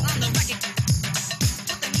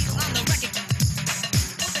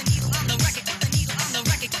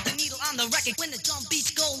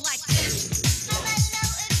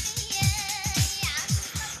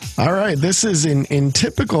 All right, this is in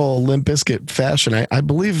typical Limp Bizkit fashion. I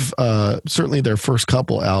believe certainly their first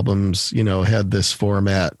couple albums, had this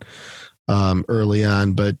format early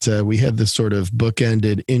on, but we had this sort of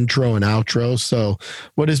bookended intro and outro. So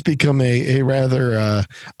what has become a rather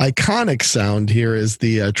iconic sound here is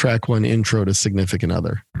the track one intro to Significant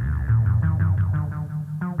Other.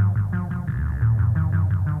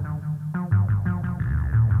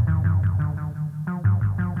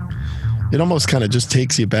 It almost kind of just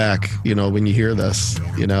takes you back, when you hear this,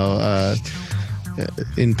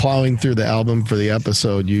 in plowing through the album for the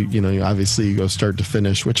episode, you obviously you go start to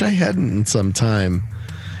finish, which I hadn't in some time.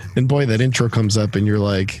 And boy, that intro comes up and you're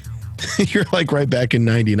like right back in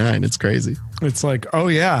 99. It's crazy. It's like, oh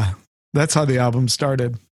yeah, that's how the album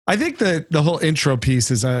started. I think that the whole intro piece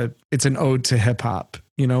is it's an ode to hip hop,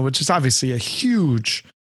 which is obviously a huge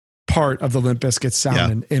part of the Limp Bizkit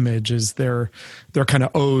sound and image. Is their kind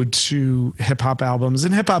of ode to hip hop albums,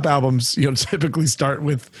 and hip hop albums, typically start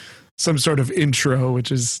with some sort of intro,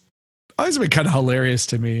 which is always been kind of hilarious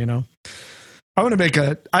to me, I want to make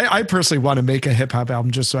I personally want to make a hip hop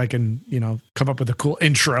album just so I can, come up with a cool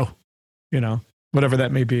intro, whatever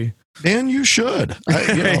that may be. Dan, you should.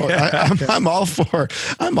 I'm all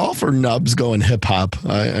for Nubs going hip hop.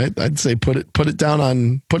 I'd say put it down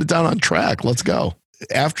on track. Let's go.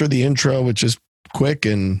 After the intro, which is quick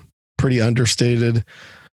and pretty understated,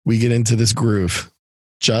 we get into this groove,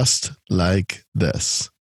 just like this.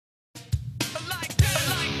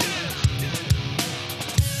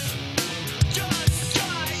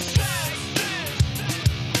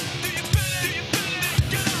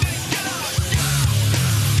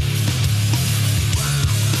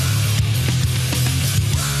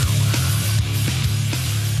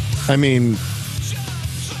 I mean,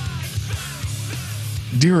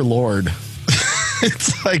 dear Lord,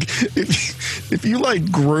 it's like if you like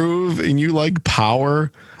groove and you like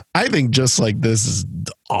power, I think just like this is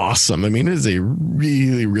awesome. I mean, it is a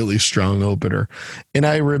really, really strong opener. And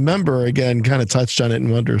I remember, again, kind of touched on it in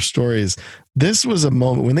Wonder Stories. This was a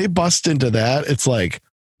moment when they bust into that. It's like,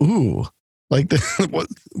 ooh, like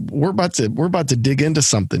we're about to dig into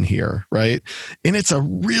something here, right? And it's a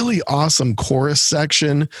really awesome chorus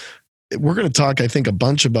section. We're going to talk, I think, a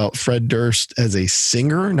bunch about Fred Durst as a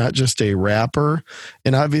singer, not just a rapper.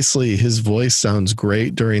 And obviously his voice sounds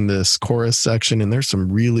great during this chorus section. And there's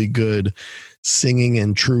some really good singing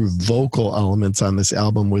and true vocal elements on this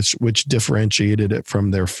album, which differentiated it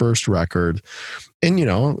from their first record. And,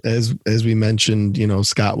 as we mentioned,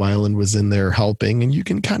 Scott Weiland was in there helping, and you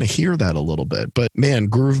can kind of hear that a little bit. But man,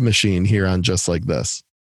 Groove Machine here on Just Like This.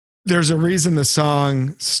 There's a reason the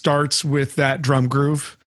song starts with that drum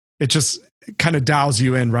groove. It just kind of dials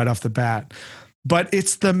you in right off the bat. But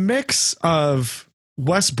it's the mix of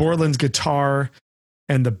Wes Borland's guitar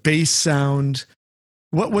and the bass sound.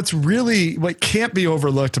 What can't be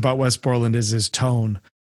overlooked about Wes Borland is his tone.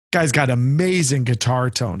 Guy's got amazing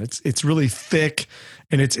guitar tone. It's really thick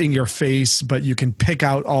and it's in your face, but you can pick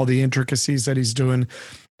out all the intricacies that he's doing.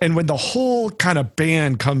 And when the whole kind of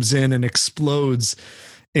band comes in and explodes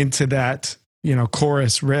into that,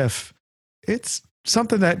 chorus riff, it's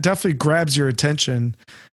something that definitely grabs your attention,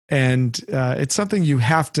 and it's something you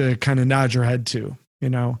have to kind of nod your head to,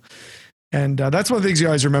 and that's one of the things you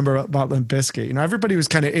always remember about Limp Bizkit. Everybody was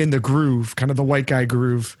kind of in the groove, kind of the white guy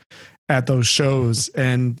groove at those shows,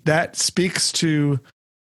 and that speaks to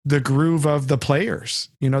the groove of the players.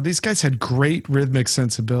 These guys had great rhythmic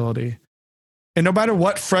sensibility, and no matter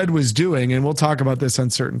what Fred was doing, and we'll talk about this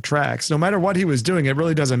on certain tracks, no matter what he was doing, it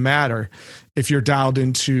really doesn't matter if you're dialed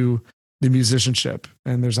into the musicianship,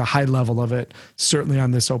 and there's a high level of it, certainly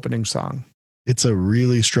on this opening song. It's a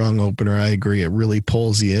really strong opener. I agree. It really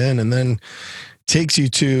pulls you in and then takes you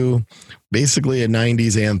to basically a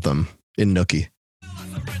 90s anthem in Nookie.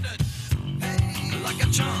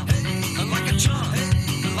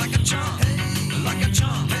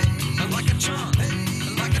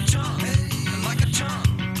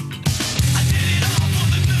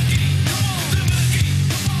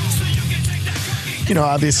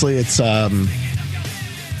 Obviously it's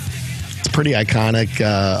pretty iconic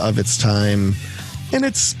of its time, and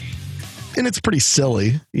it's pretty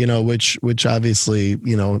silly, which obviously,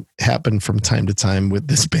 happened from time to time with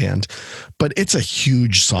this band, but it's a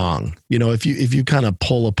huge song. If you kind of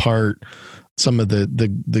pull apart some of the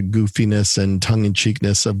goofiness and tongue in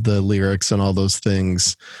cheekness of the lyrics and all those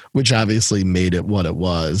things, which obviously made it what it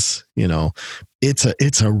was,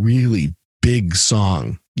 it's a really big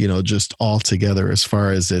song, just all together as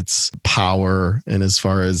far as its power and as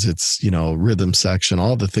far as its, rhythm section,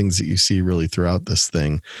 all the things that you see really throughout this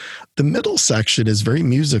thing. The middle section is very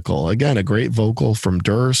musical. Again, a great vocal from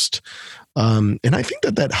Durst. And I think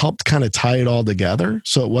that helped kind of tie it all together.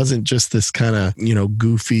 So it wasn't just this kind of,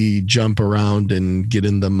 goofy jump around and get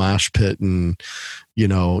in the mosh pit and,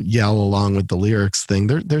 yell along with the lyrics thing.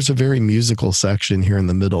 There's a very musical section here in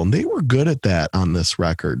the middle, and they were good at that on this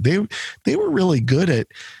record. They were really good at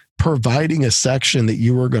providing a section that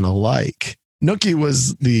you were going to like. Nookie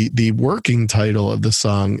was the working title of the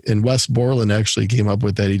song, and Wes Borland actually came up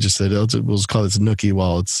with that. He just said, we'll call this Nookie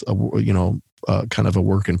while it's, kind of a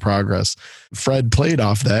work in progress. Fred played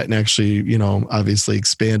off that and actually, obviously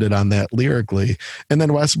expanded on that lyrically. And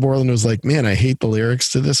then Wes Borland was like, man, I hate the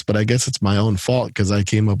lyrics to this, but I guess it's my own fault because I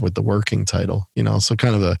came up with the working title, so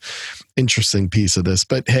kind of a interesting piece of this.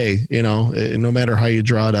 But hey, no matter how you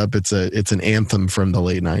draw it up, it's an anthem from the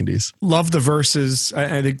late 90s. Love the verses.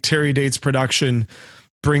 I think Terry Date's production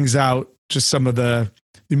brings out just some of the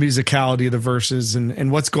musicality of the verses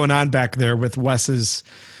and what's going on back there with Wes's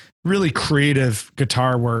really creative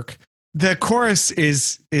guitar work. The chorus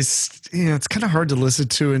is it's kind of hard to listen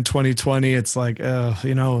to in 2020. It's like,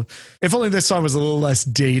 if only this song was a little less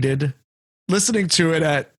dated, listening to it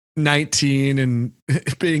at 19 and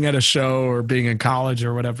being at a show or being in college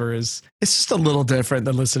or whatever it's just a little different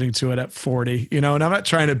than listening to it at 40, and I'm not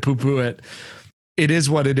trying to poo-poo it. It is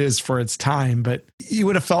what it is for its time, but you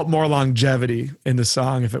would have felt more longevity in the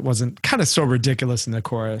song if it wasn't kind of so ridiculous in the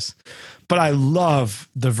chorus. But I love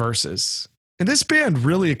the verses. And this band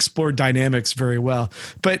really explored dynamics very well.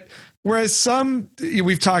 But whereas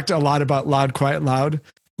we've talked a lot about Loud, Quiet, Loud,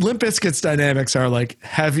 Limp Bizkit's dynamics are like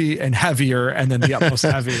heavy and heavier and then the utmost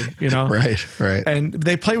heavy, Right. And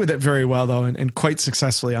they play with it very well, though, and quite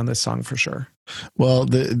successfully on this song for sure. Well,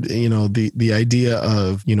 the idea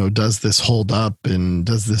of, does this hold up and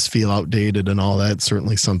does this feel outdated and all that,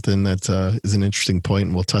 certainly something that is an interesting point,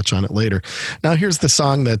 and we'll touch on it later. Now, here's the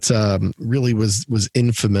song that really was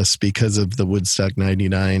infamous because of the Woodstock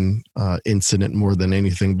 99 incident more than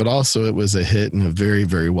anything, but also it was a hit and a very,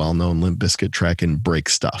 very well-known Limp Bizkit track in Break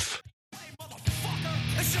Stuff.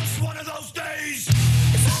 It's just one of those days.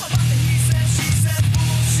 It's all about the he said, she said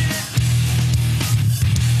bullshit.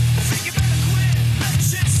 I think you better quit, let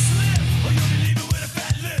shit slip, or you'll be leaving with a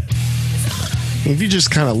fat lip. It's all about If you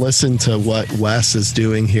just kind of listen to what Wes is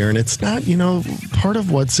doing here, and it's not, part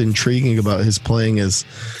of what's intriguing about his playing is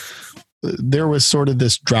there was sort of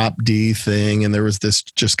this drop D thing, and there was this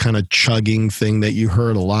just kind of chugging thing that you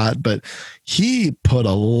heard a lot, but he put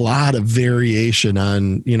a lot of variation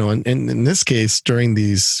on, and in this case, during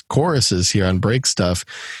these choruses here on Break Stuff,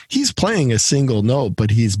 he's playing a single note,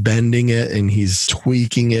 but he's bending it and he's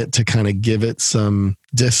tweaking it to kind of give it some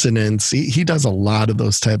dissonance. He does a lot of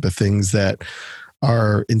those type of things that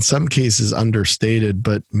are in some cases understated,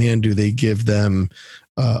 but man, do they give them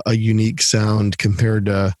a unique sound compared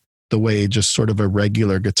to the way just sort of a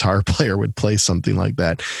regular guitar player would play something like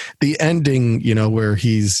that. The ending, where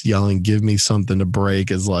he's yelling, "Give me something to break,"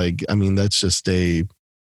 is like, that's just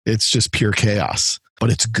it's just pure chaos, but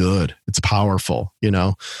it's good. It's powerful.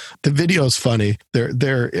 The video is funny.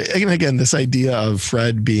 They're again, this idea of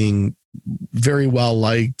Fred being very well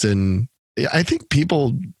liked. And I think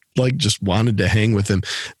people just wanted to hang with him.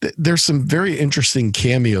 There's some very interesting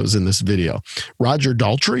cameos in this video. Roger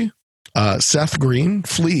Daltrey, Seth Green,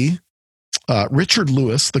 Flea, Richard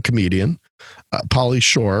Lewis, the comedian, Pauly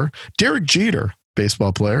Shore, Derek Jeter,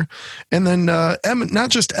 baseball player, and then not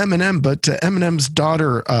just Eminem, but Eminem's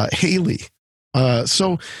daughter, Haley.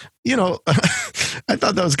 So, I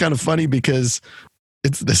thought that was kind of funny because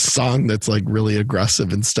it's this song that's like really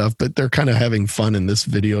aggressive and stuff, but they're kind of having fun in this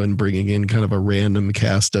video and bringing in kind of a random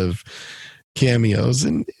cast of cameos.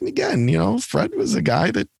 And again, Fred was a guy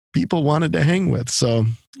that people wanted to hang with. So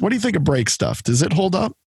what do you think of Break Stuff? Does it hold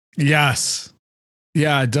up? Yes.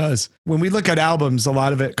 Yeah, it does. When we look at albums, a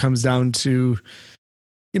lot of it comes down to,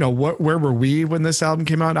 where were we when this album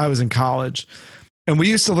came out? I was in college, and we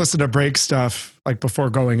used to listen to Break Stuff like before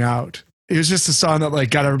going out. It was just a song that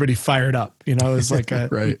got everybody fired up. It was like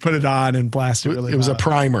right. You put it on and blast it really. It was loud. A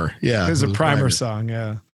primer. Yeah. It was a primer song.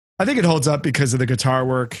 Yeah. I think it holds up because of the guitar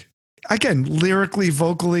work. Again, lyrically,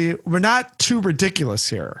 vocally, we're not too ridiculous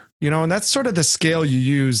here, and that's sort of the scale you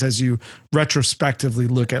use as you retrospectively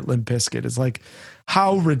look at Limp Bizkit. It's like,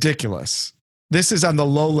 how ridiculous. This is on the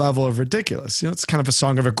low level of ridiculous. It's kind of a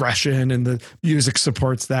song of aggression, and the music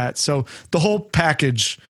supports that. So the whole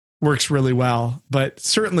package works really well. But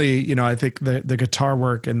certainly, I think the guitar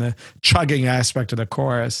work and the chugging aspect of the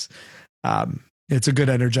chorus, it's a good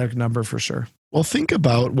energetic number for sure. Well, think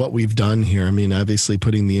about what we've done here. Obviously,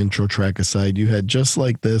 putting the intro track aside, you had Just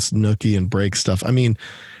Like This, Nookie, and Break Stuff.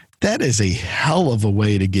 That is a hell of a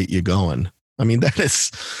way to get you going.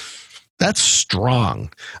 That's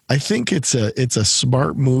strong. I think it's a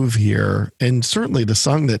smart move here. And certainly the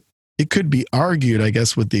song that it could be argued, I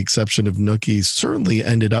guess, with the exception of Nookie, certainly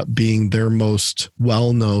ended up being their most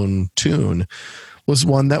well-known tune, was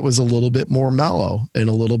one that was a little bit more mellow and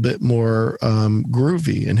a little bit more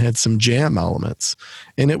groovy and had some jam elements.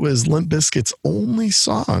 And it was Limp Bizkit's only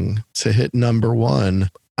song to hit number one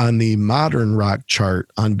on the modern rock chart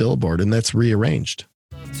on Billboard, and that's Rearranged.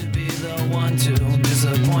 To be the one to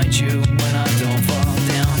disappoint you when I don't fall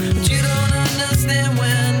down, but you don't understand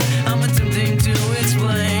when I'm attempting to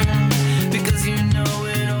explain, because you know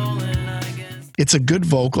it all and I guess It's a good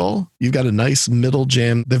vocal. You've got a nice middle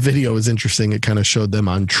jam. The video is interesting. It kind of showed them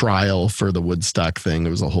on trial for the Woodstock thing. It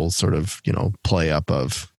was a whole sort of, play up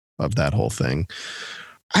of that whole thing.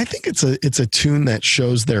 I think it's a tune that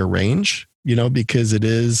shows their range, because it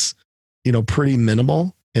is, pretty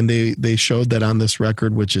minimal. And they showed that on this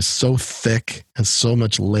record, which is so thick, has so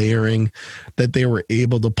much layering, that they were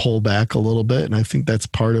able to pull back a little bit. And I think that's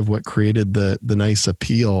part of what created the nice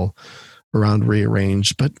appeal around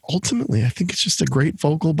Rearranged. But ultimately, I think it's just a great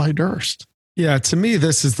vocal by Durst. Yeah, to me,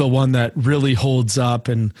 this is the one that really holds up.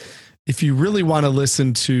 And if you really want to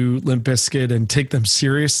listen to Limp Bizkit and take them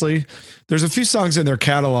seriously, there's a few songs in their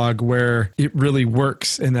catalog where it really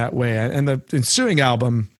works in that way. And the ensuing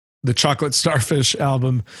album, the Chocolate Starfish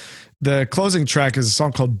album, the closing track is a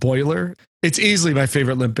song called Boiler. It's easily my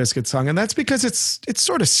favorite Limp Bizkit song, and that's because it's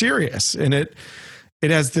sort of serious and it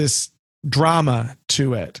has this drama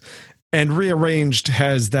to it. And Rearranged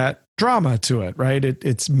has that drama to it, right?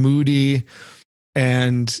 It's moody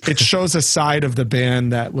and it shows a side of the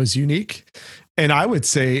band that was unique. And I would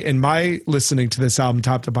say in my listening to this album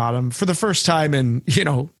top to bottom for the first time in,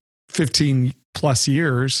 15 plus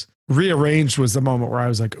years, Rearranged was the moment where I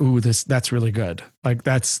was like, ooh, that's really good. Like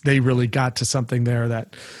they really got to something there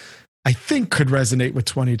that I think could resonate with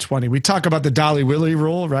 2020. We talk about the Dolly Willie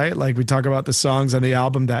rule, right? Like we talk about the songs on the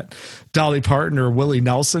album that Dolly Parton or Willie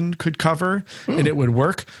Nelson could cover and it would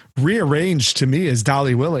work. Rearranged to me is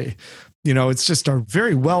Dolly Willie. It's just a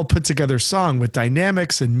very well put together song with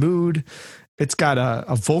dynamics and mood. It's got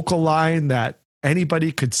a vocal line that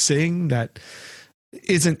anybody could sing that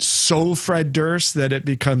isn't so Fred Durst that it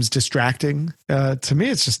becomes distracting. To me,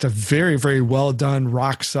 it's just a very, very well done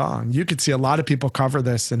rock song. You could see a lot of people cover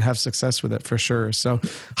this and have success with it for sure. So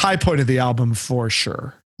high point of the album for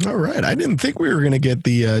sure. All right. I didn't think we were going to get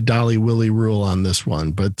the Dolly Willie rule on this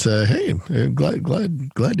one, but hey, glad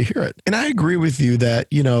to hear it. And I agree with you that,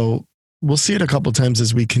 we'll see it a couple times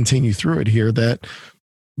as we continue through it here, that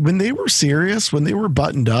when they were serious, when they were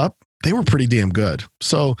buttoned up, they were pretty damn good.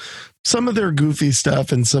 So some of their goofy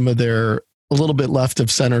stuff and some of their a little bit left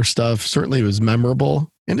of center stuff certainly was memorable,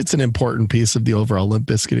 and it's an important piece of the overall Limp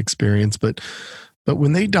Bizkit experience. But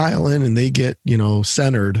when they dial in and they get,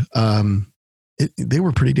 centered, they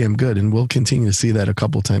were pretty damn good. And we'll continue to see that a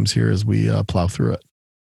couple times here as we plow through it.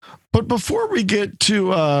 But before we get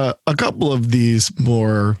to a couple of these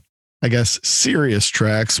more, I guess, serious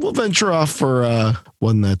tracks, we'll venture off for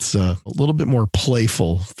one that's a little bit more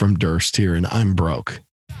playful from Durst here, and I'm Broke.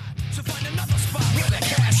 To find another spot where the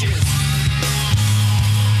cash is.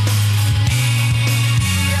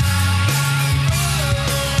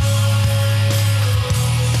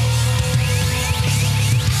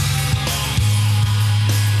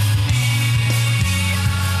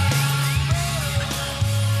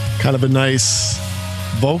 Kind of a nice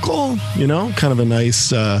vocal, kind of a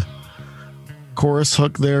nice chorus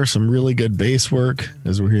hook there. Some really good bass work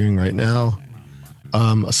as we're hearing right now.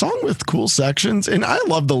 A song with cool sections, and I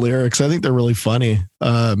love the lyrics. I think they're really funny.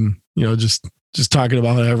 Just talking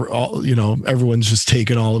about everyone's just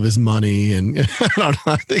taking all of his money, and I don't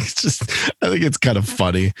know. I think it's kind of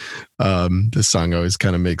funny. This song always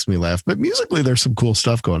kind of makes me laugh, but musically, there's some cool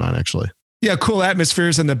stuff going on actually. Yeah, cool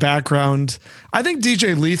atmospheres in the background. I think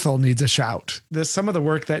DJ Lethal needs a shout. Some of the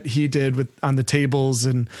work that he did on the tables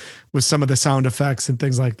and with some of the sound effects and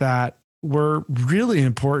things like that were really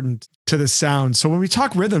important to the sound. So when we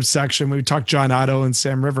talk rhythm section, when we talk John Otto and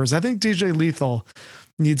Sam Rivers, I think DJ Lethal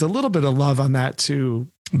needs a little bit of love on that too.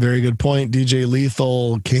 Very good point. DJ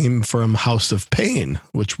Lethal came from House of Pain,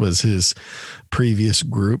 which was his previous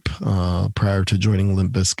group prior to joining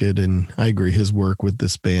Limp Bizkit. And I agree, his work with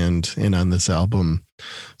this band and on this album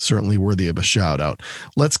certainly worthy of a shout out.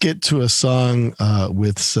 Let's get to a song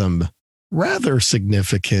with some rather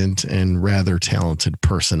significant and rather talented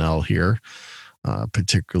personnel here,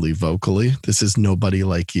 particularly vocally. This is Nobody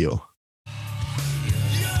Like You.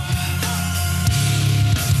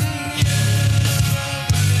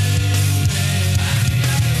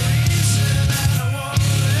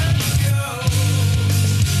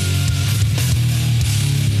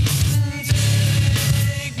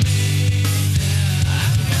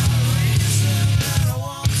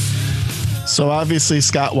 So obviously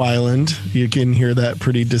Scott Weiland, you can hear that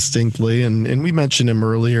pretty distinctly. And we mentioned him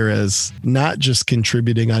earlier as not just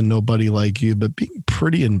contributing on Nobody Like You, but being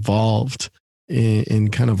pretty involved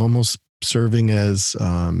in kind of almost serving as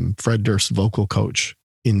Fred Durst's vocal coach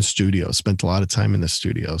in studio, spent a lot of time in the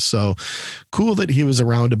studio. So cool that he was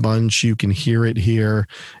around a bunch. You can hear it here.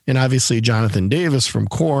 And obviously Jonathan Davis from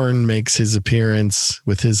Korn makes his appearance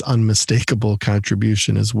with his unmistakable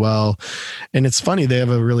contribution as well. And it's funny, they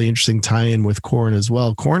have a really interesting tie-in with Korn as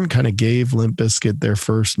well. Korn kind of gave Limp Bizkit their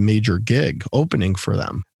first major gig opening for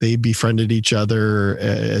them. They befriended each other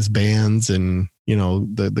as bands, and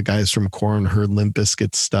the guys from Korn heard Limp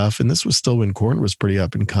Bizkit stuff. And this was still when Korn was pretty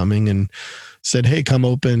up and coming, and said, hey, come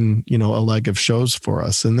open, a leg of shows for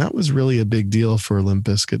us. And that was really a big deal for Limp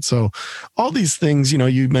Bizkit. So all these things,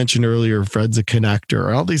 you mentioned earlier, Fred's a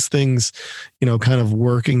connector, all these things, kind of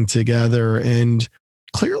working together. And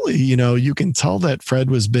clearly, you can tell that Fred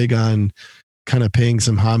was big on kind of paying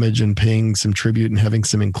some homage and paying some tribute and having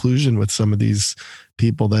some inclusion with some of these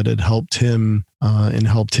people that had helped him and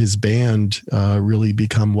helped his band really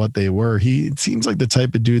become what they were. He seems like the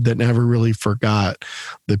type of dude that never really forgot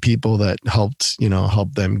the people that helped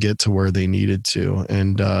them get to where they needed to.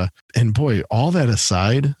 And boy, all that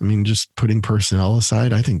aside, I mean, just putting personnel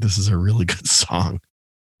aside, I think this is a really good song.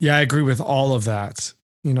 Yeah, I agree with all of that.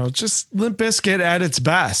 Just Limp Bizkit at its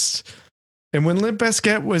best. And when Limp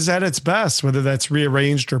Bizkit was at its best, whether that's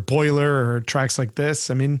Rearranged or Boiler or tracks like this,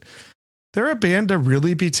 I mean, they're a band to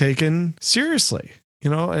really be taken seriously,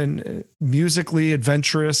 and musically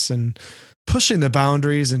adventurous and pushing the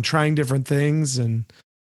boundaries and trying different things. And,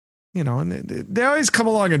 and they always come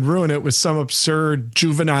along and ruin it with some absurd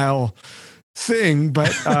juvenile thing.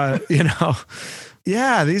 But,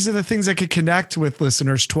 yeah, these are the things that could connect with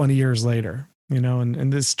listeners 20 years later.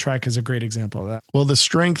 And this track is a great example of that. Well, the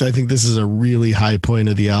strength, I think this is a really high point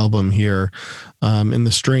of the album here. And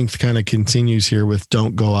the strength kind of continues here with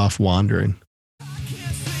Don't Go Off Wandering.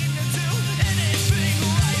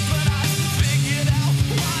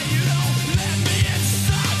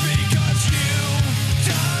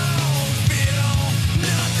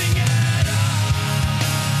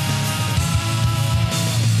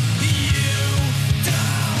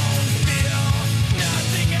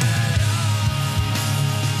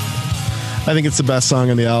 I think it's the best song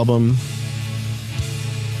on the album.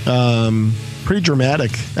 Pretty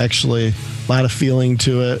dramatic, actually. A lot of feeling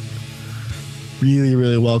to it. Really,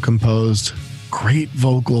 really well composed. Great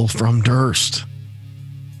vocal from Durst.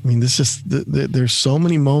 I mean, there's so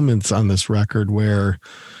many moments on this record where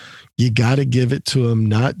you got to give it to him,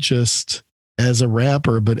 not just as a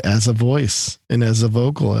rapper, but as a voice and as a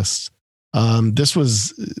vocalist. This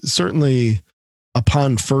was certainly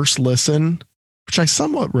upon first listen, which I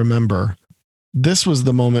somewhat remember. This was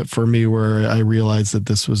the moment for me where I realized that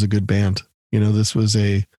this was a good band. This was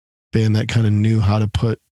a band that kind of knew how to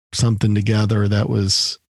put something together that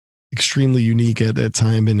was extremely unique at that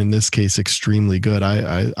time. And in this case, extremely good.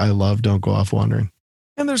 I love Don't Go Off Wandering.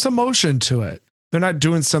 And there's emotion to it. They're not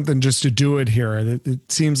doing something just to do it here. It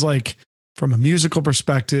seems like from a musical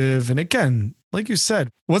perspective. And again, like you said,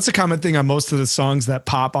 what's the common thing on most of the songs that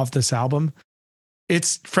pop off this album?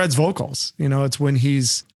 It's Fred's vocals. It's when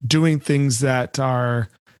he's doing things that are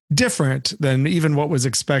different than even what was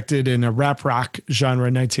expected in a rap rock genre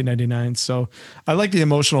in 1999. So I like the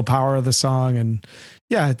emotional power of the song. And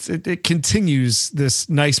yeah, it continues this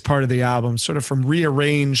nice part of the album, sort of from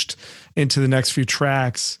Rearranged into the next few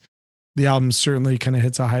tracks. The album certainly kind of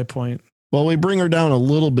hits a high point. Well, we bring her down a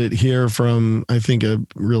little bit here from, I think, a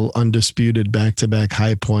real undisputed back-to-back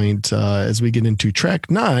high point as we get into track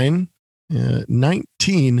 9.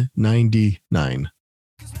 1999.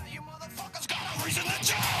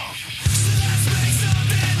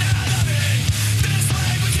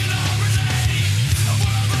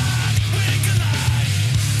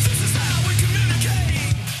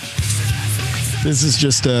 This is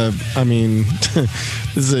just this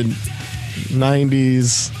is a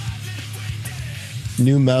 90s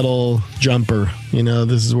new metal jumper.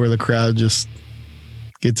 This is where the crowd just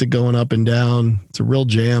gets it going up and down. It's a real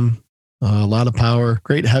jam. A lot of power,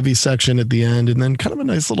 great heavy section at the end, and then kind of a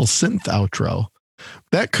nice little synth outro.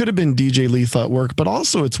 That could have been DJ Lee Thought work, but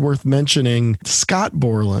also it's worth mentioning Scott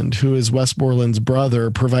Borland, who is Wes Borland's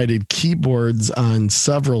brother, provided keyboards on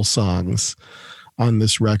several songs on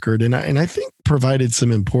this record, and I think provided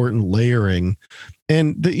some important layering.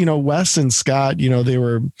 And Wes and Scott, they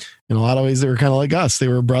were, in a lot of ways, they were kind of like us. They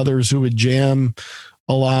were brothers who would jam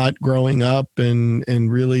a lot growing up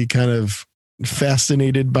and really kind of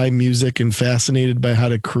fascinated by music and fascinated by how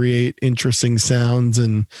to create interesting sounds.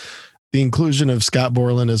 And the inclusion of Scott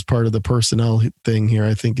Borland as part of the personnel thing here,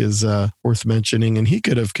 I think, is worth mentioning. And he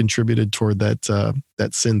could have contributed toward that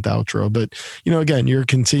synth outro. But, again, you're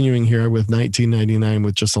continuing here with 1999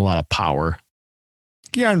 with just a lot of power.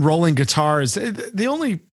 Yeah, and rolling guitars. The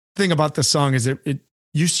only thing about the song is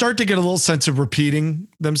you start to get a little sense of repeating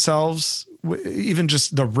themselves. Even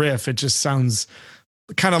just the riff, it just sounds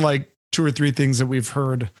kind of like 2 or 3 things that we've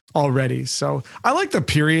heard already. So I like the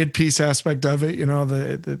period piece aspect of it.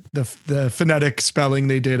 The phonetic spelling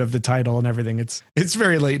they did of the title and everything. It's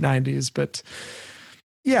very late 90s, but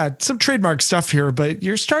yeah, some trademark stuff here. But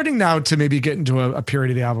you're starting now to maybe get into a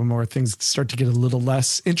period of the album where things start to get a little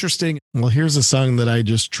less interesting. Well, here's a song that I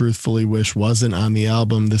just truthfully wish wasn't on the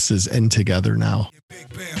album. This is End Together Now.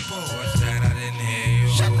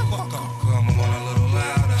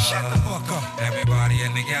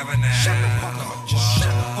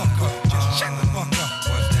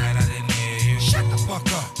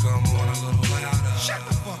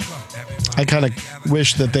 I kind of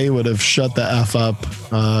wish that they would have shut the F up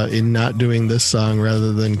in not doing this song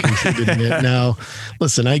rather than contributing it. Now,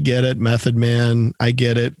 listen, I get it, Method Man. I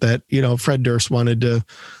get it that, Fred Durst wanted to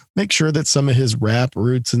make sure that some of his rap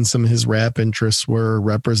roots and some of his rap interests were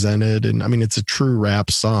represented. And I mean, it's a true rap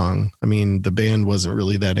song. I mean, the band wasn't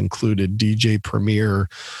really that included. DJ Premier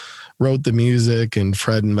wrote the music and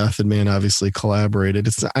Fred and Method Man obviously collaborated.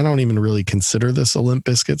 I don't even really consider this a Limp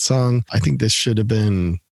Bizkit song. I think this should have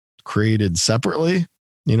been created separately,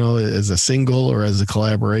 as a single or as a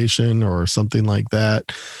collaboration or something like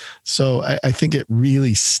that. So I think it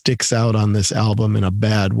really sticks out on this album in a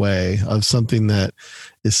bad way of something that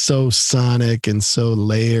is so sonic and so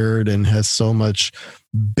layered and has so much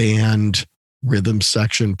band rhythm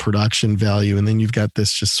section production value. And then you've got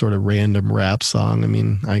this just sort of random rap song. I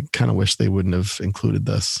mean, I kind of wish they wouldn't have included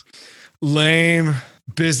this. Lame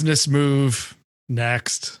business move.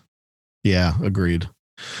 Next. Yeah, agreed.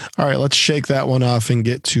 All right, let's shake that one off and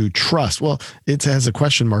get to Trust. Well, it has a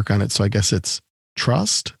question mark on it, so I guess it's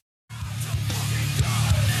Trust.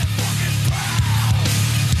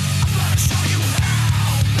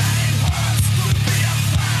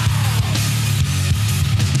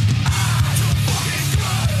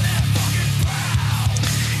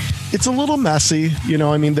 It's a little messy,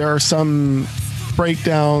 I mean, there are some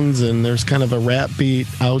breakdowns and there's kind of a rap beat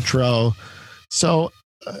outro. So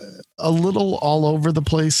a little all over the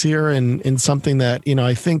place here and in something that,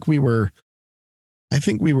 I think we were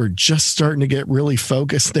just starting to get really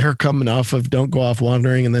focused there coming off of Don't Go Off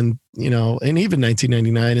Wandering. And then, and even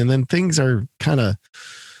 1999, and then things are kind of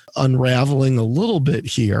unraveling a little bit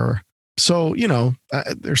here. So,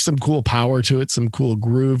 there's some cool power to it, some cool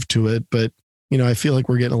groove to it, but I feel like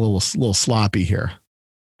we're getting a little sloppy here.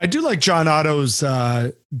 I do like John Otto's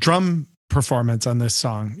drum performance on this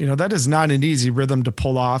song. That is not an easy rhythm to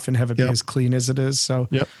pull off and have it be as clean as it is. So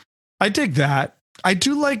I dig that. I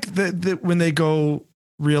do like the when they go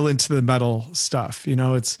real into the metal stuff.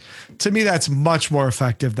 It's, to me, that's much more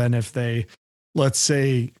effective than if they, let's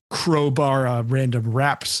say, crowbar a random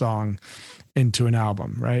rap song into an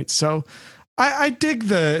album, right? So I dig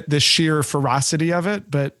the sheer ferocity of it,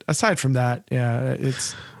 but aside from that,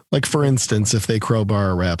 it's like, for instance, if they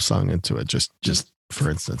crowbar a rap song into it, just for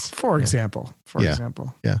instance, for example.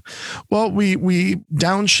 Yeah. Well, we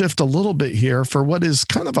downshift a little bit here for what is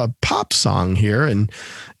kind of a pop song here, and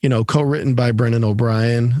co-written by Brendan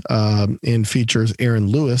O'Brien, and features Aaron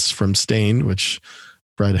Lewis from Stained, which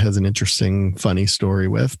Fred has an interesting, funny story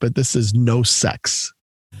with. But this is No Sex.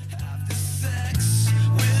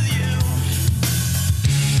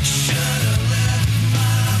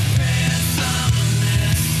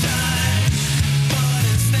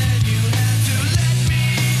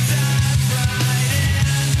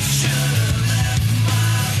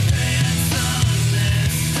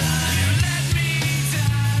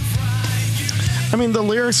 I mean, the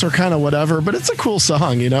lyrics are kind of whatever, but it's a cool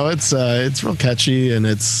song. It's real catchy, and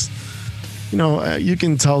it's, you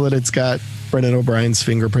can tell that it's got Brendan O'Brien's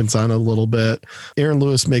fingerprints on it a little bit. Aaron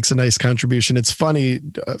Lewis makes a nice contribution. It's funny.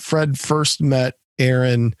 Fred first met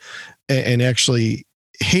Aaron and actually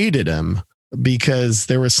hated him because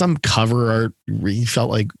there was some cover art. He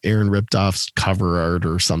felt like Aaron ripped off cover art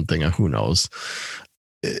or something. Who knows?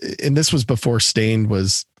 And this was before Stained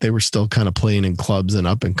they were still kind of playing in clubs and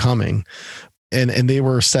up and coming. And they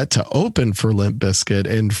were set to open for Limp Bizkit,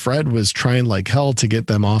 and Fred was trying like hell to get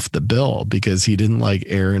them off the bill because he didn't like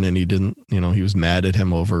Aaron, and he didn't, he was mad at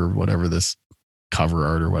him over whatever, this cover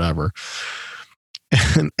art or whatever.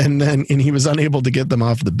 And he was unable to get them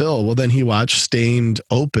off the bill. Well, then he watched Stained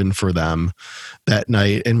open for them that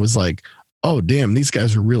night and was like, oh, damn, these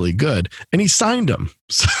guys are really good. And he signed them.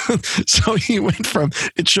 So he went from,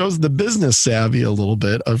 it shows the business savvy a little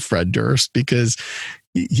bit of Fred Durst, because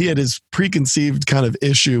he had his preconceived kind of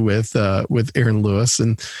issue with Aaron Lewis,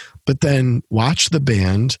 but then watched the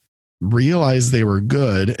band, realized they were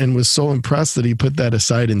good, and was so impressed that he put that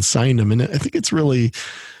aside and signed them. And I think it's really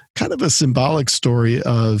kind of a symbolic story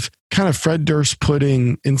of kind of Fred Durst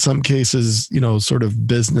putting, in some cases, sort of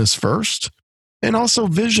business first and also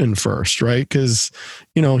vision first, right? Because,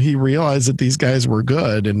 he realized that these guys were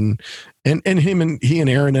good, and he and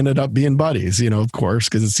Aaron ended up being buddies, of course,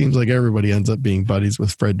 because it seems like everybody ends up being buddies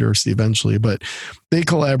with Fred Durst eventually, but they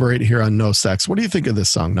collaborate here on No Sex. What do you think of this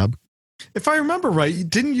song, Nub? If I remember right,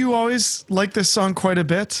 didn't you always like this song quite a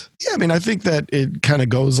bit? Yeah, I mean, I think that it kind of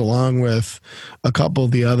goes along with a couple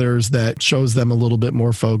of the others that shows them a little bit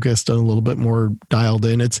more focused and a little bit more dialed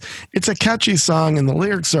in. It's a catchy song, and the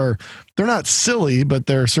lyrics they're not silly, but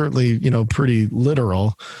they're certainly, pretty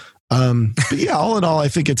literal. But yeah, all in all, I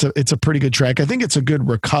think it's a pretty good track. I think it's a good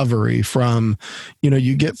recovery from,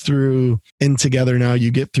 you get through In Together Now, you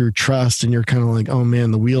get through Trust, and you're kind of like, oh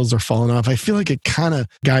man, the wheels are falling off. I feel like it kind of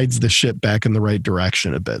guides the ship back in the right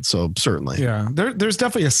direction a bit. So certainly. Yeah, there's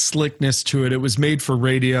definitely a slickness to it. It was made for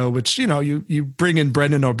radio, which, you bring in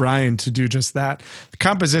Brendan O'Brien to do just that. The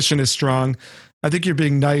composition is strong. I think you're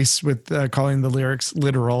being nice with calling the lyrics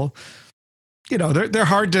literal. They're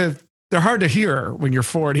hard to hear when you're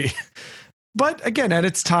 40. But again, at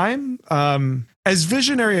its time, as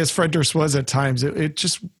visionary as Fred Durst was at times, it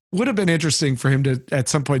just would have been interesting for him to at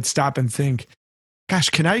some point stop and think, gosh,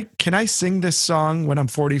 can I sing this song when I'm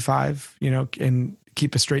 45, and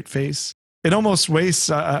keep a straight face? It almost wastes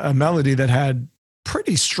a melody that had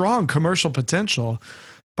pretty strong commercial potential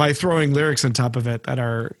by throwing lyrics on top of it that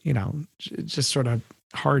are, just sort of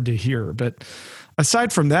hard to hear. But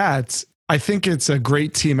aside from that, I think it's a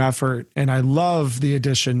great team effort, and I love the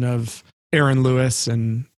addition of Aaron Lewis,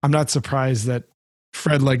 and I'm not surprised that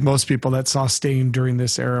Fred, like most people that saw Stain during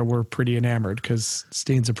this era, were pretty enamored, because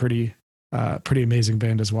Stain's a pretty amazing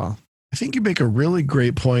band as well. I think you make a really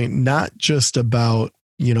great point, not just about,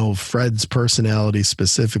 Fred's personality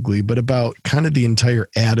specifically, but about kind of the entire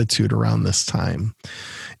attitude around this time,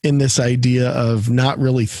 in this idea of not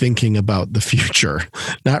really thinking about the future,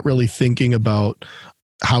 not really thinking about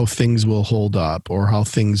how things will hold up or how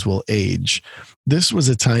things will age. This was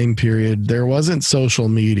a time period. There wasn't social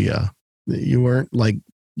media. You weren't like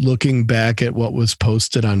looking back at what was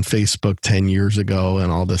posted on Facebook 10 years ago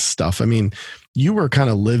and all this stuff. I mean, you were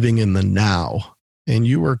kind of living in the now, and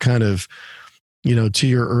you were kind of, to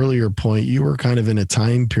your earlier point, you were kind of in a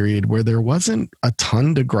time period where there wasn't a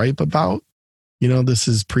ton to gripe about. This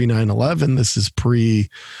is pre 9/11. This is pre,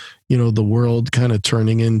 the world kind of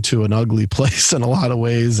turning into an ugly place in a lot of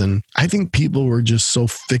ways. And I think people were just so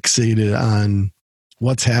fixated on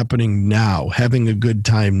what's happening now, having a good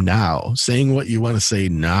time now, saying what you want to say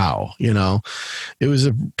now. It was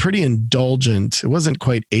a pretty indulgent. It wasn't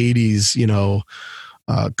quite 80s,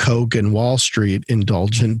 Coke and Wall Street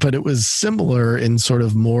indulgent, but it was similar in sort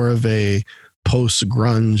of more of a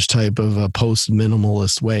post-grunge type of a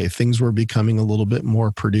post-minimalist way. Things were becoming a little bit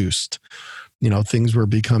more produced. Things were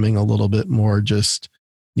becoming a little bit more just,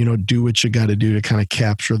 do what you got to do to kind of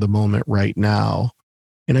capture the moment right now.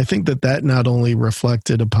 And I think that not only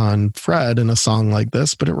reflected upon Fred in a song like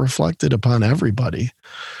this, but it reflected upon everybody.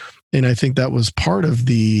 And I think that was part of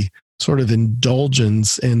the sort of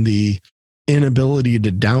indulgence and the inability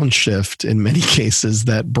to downshift in many cases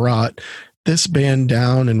that brought this band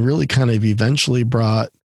down, and really kind of eventually brought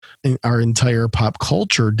our entire pop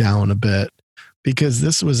culture down a bit, because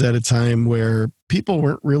this was at a time where people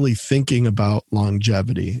weren't really thinking about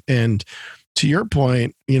longevity. And to your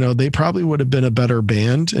point, they probably would have been a better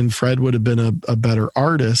band, and Fred would have been a better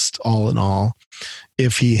artist all in all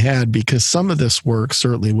if he had, because some of this work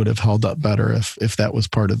certainly would have held up better if that was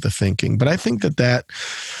part of the thinking. But I think that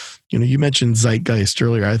you mentioned zeitgeist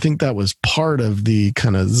earlier. I think that was part of the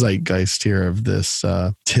kind of zeitgeist here of this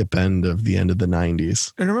tip end of the end of the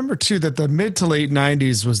 90s. And remember, too, that the mid to late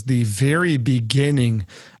 90s was the very beginning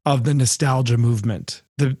of the nostalgia movement.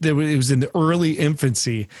 It was in the early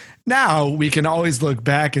infancy. Now we can always look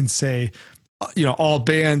back and say, all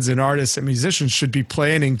bands and artists and musicians should be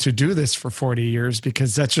planning to do this for 40 years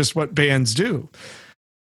because that's just what bands do.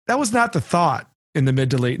 That was not the thought in the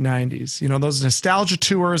mid to late 90s. Those nostalgia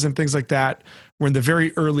tours and things like that were in the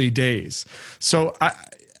very early days. So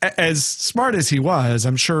as smart as he was,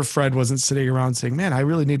 I'm sure Fred wasn't sitting around saying, man, I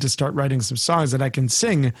really need to start writing some songs that I can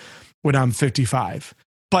sing when I'm 55.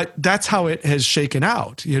 But that's how it has shaken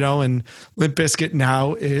out, and Limp Bizkit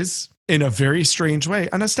now is, in a very strange way,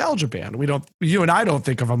 a nostalgia band. You and I don't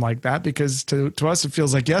think of them like that, because to us, it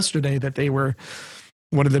feels like yesterday that they were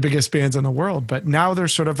one of the biggest bands in the world, but now they're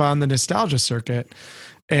sort of on the nostalgia circuit.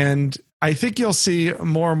 And I think you'll see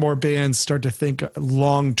more and more bands start to think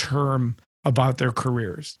long-term about their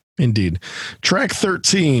careers. Indeed. Track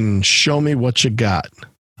 13, Show Me What You Got.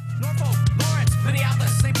 Norfolk, Lawrence,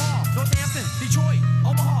 Minneapolis, St. Paul, Northampton, Detroit,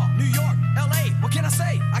 Omaha, New York, LA. What can I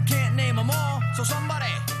say? I can't name them all. So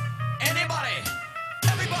somebody, anybody,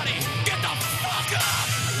 everybody, get the fuck up.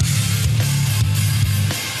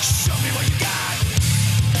 Show me what you got.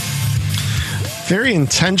 Very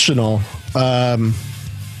intentional.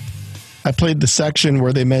 I played the section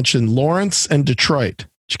where they mentioned Lawrence and Detroit. Did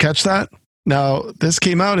you catch that? Now, this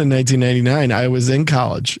came out in 1999. I was in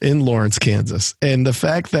college in Lawrence, Kansas. And the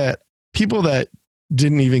fact that people that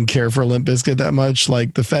didn't even care for Limp Bizkit that much.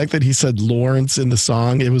 Like the fact that he said Lawrence in the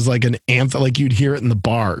song, it was like an anthem, like you'd hear it in the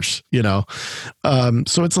bars, you know?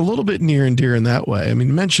 So it's a little bit near and dear in that way. I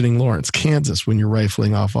mean, mentioning Lawrence, Kansas, when you're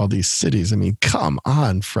rifling off all these cities, I mean, come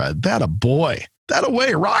on, Fred, that a boy. That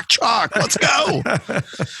away, rock chalk. Let's go.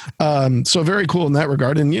 So very cool in that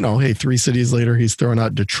regard. And, you know, hey, 3 cities later, he's throwing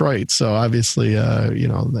out Detroit. So obviously, you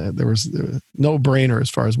know, there was no brainer as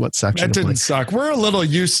far as what section. That didn't suck. We're a little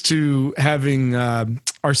used to having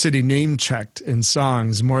our city name checked in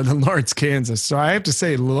songs more than Lawrence, Kansas. So I have to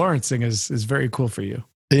say, Lawrencing is very cool for you.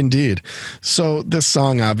 Indeed. So this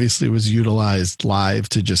song obviously was utilized live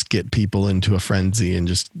to just get people into a frenzy and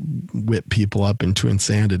just whip people up into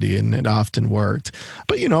insanity. And it often worked.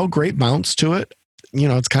 But, you know, great bounce to it. You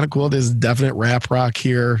know, it's kind of cool. There's definite rap rock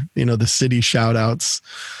here. You know, the city shout outs.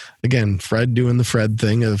 Again, Fred doing the Fred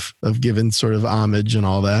thing of giving sort of homage and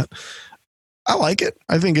all that. I like it.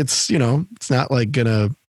 I think it's, you know, it's not like going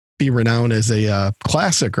to be renowned as a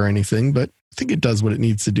classic or anything, but I think it does what it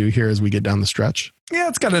needs to do here as we get down the stretch. Yeah,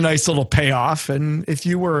 it's got a nice little payoff. And if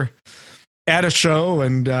you were at a show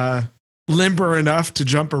and limber enough to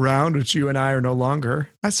jump around, which you and I are no longer,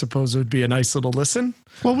 I suppose it would be a nice little listen.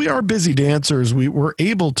 Well, we are busy dancers. We were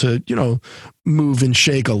able to, you know, move and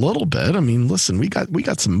shake a little bit. I mean, listen, we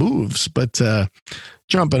got some moves, but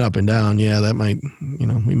jumping up and down, yeah, that might, you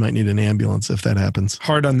know, we might need an ambulance if that happens.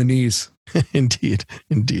 Hard on the knees. Indeed.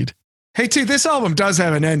 Hey, T, this album does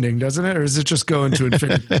have an ending, doesn't it? Or is it just going to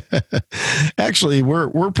infinity? Actually,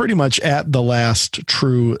 we're pretty much at the last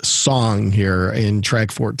true song here in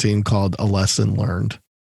track 14 called A Lesson Learned.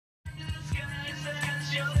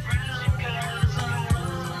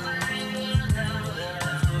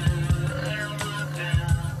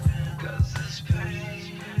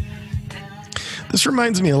 This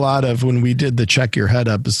reminds me a lot of when we did the Check Your Head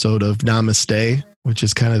episode of Namaste, which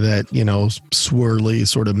is kind of that, you know, swirly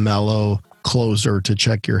sort of mellow closer to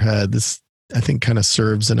Check Your Head. This, I think, kind of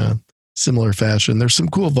serves in a similar fashion. There's some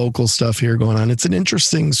cool vocal stuff here going on. It's an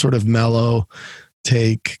interesting sort of mellow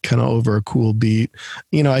take kind of over a cool beat.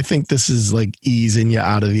 You know, I think this is like easing you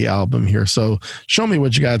out of the album here. So Show Me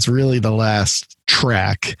What You Got's really the last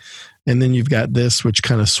track. And then you've got this, which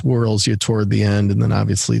kind of swirls you toward the end. And then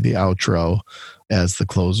obviously the outro as the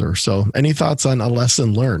closer. So any thoughts on A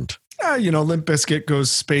Lesson Learned? You know, Limp Bizkit goes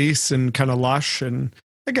space and kind of lush and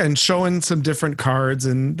again, showing some different cards,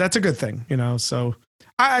 and that's a good thing, you know? So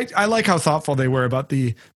I like how thoughtful they were about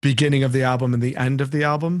the beginning of the album and the end of the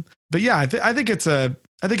album. But yeah, I think it's a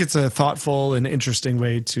thoughtful and interesting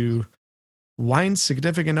way to wind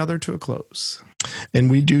Significant Other to a close. And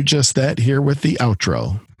we do just that here with the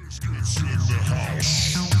outro.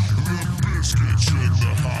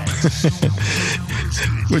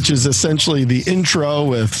 Which is essentially the intro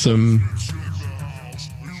with some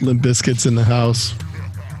Limp Bizkits in the house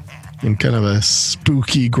and kind of a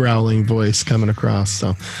spooky growling voice coming across.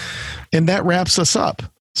 So, and that wraps us up.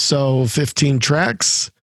 So 15 tracks,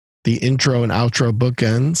 the intro and outro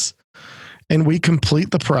bookends, and we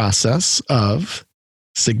complete the process of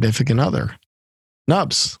Significant Other.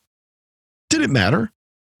 Nubs, did it matter?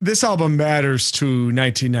 This album matters to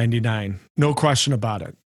 1999. No question about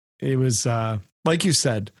it. It was, like you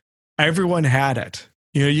said, everyone had it.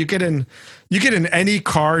 You know, you get in any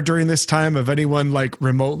car during this time of anyone like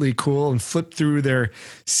remotely cool and flip through their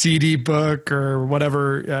CD book or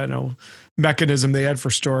whatever, mechanism they had for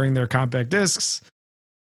storing their compact discs.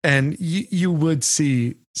 And you would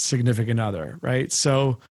see Significant Other, right?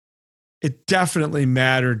 So it definitely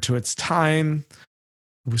mattered to its time.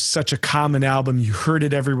 It was such a common album. You heard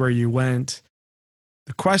it everywhere you went.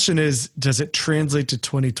 The question is, does it translate to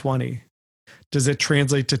 2020? Does it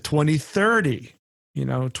translate to 2030?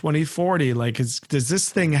 2040? Like, does this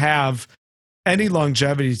thing have any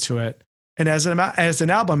longevity to it? And as an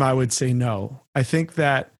album, I would say no. I think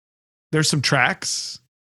that there's some tracks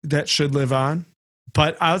that should live on.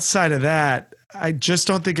 But outside of that, I just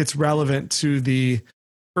don't think it's relevant to the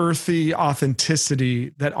earthy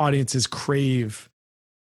authenticity that audiences crave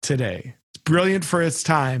today. It's brilliant for its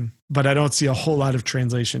time, but I don't see a whole lot of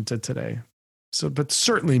translation to today. So, but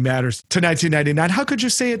certainly matters to 1999. How could you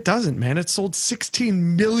say it doesn't, man? It sold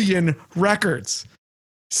 16 million records.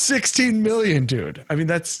 16 million, dude. I mean,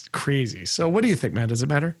 that's crazy. So what do you think, man? Does it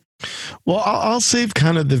matter? Well, I'll save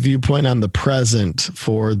kind of the viewpoint on the present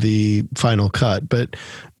for the final cut, but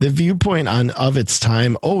the viewpoint of its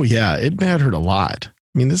time, oh yeah, it mattered a lot.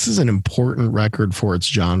 I mean, this is an important record for its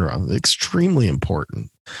genre, extremely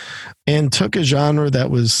important, and took a genre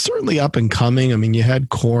that was certainly up and coming. I mean, you had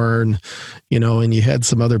Korn, and you had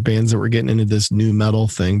some other bands that were getting into this new metal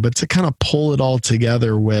thing, but to kind of pull it all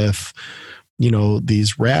together with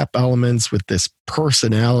these rap elements with this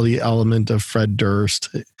personality element of Fred Durst.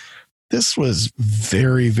 This was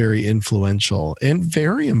very, very influential and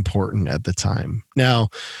very important at the time. Now,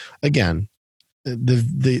 again,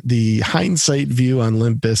 the hindsight view on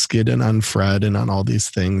Limp Bizkit and on Fred and on all these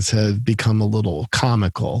things have become a little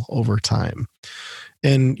comical over time.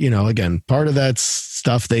 And, again, part of that's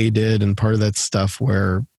stuff they did and part of that's stuff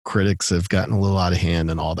where critics have gotten a little out of hand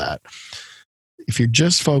and all that. If you're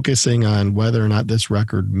just focusing on whether or not this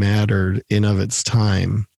record mattered in of its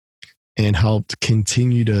time and helped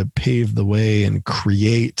continue to pave the way and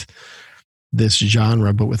create this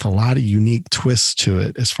genre, but with a lot of unique twists to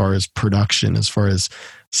it as far as production, as far as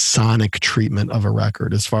sonic treatment of a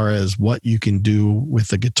record, as far as what you can do with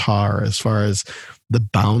the guitar, as far as the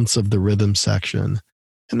bounce of the rhythm section.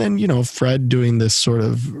 And then, Fred doing this sort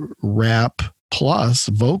of rap plus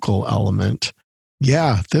vocal element.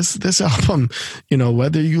 Yeah, this album,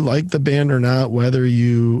 whether you like the band or not, whether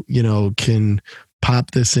you, can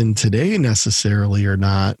pop this in today necessarily or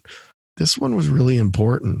not, this one was really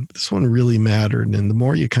important. This one really mattered. And the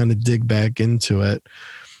more you kind of dig back into it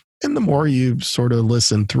and the more you sort of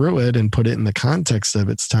listen through it and put it in the context of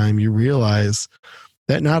its time, you realize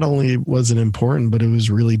that not only was it important, but it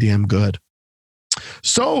was really damn good.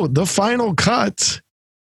 So the final cut,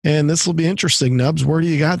 and this will be interesting, Nubs, where do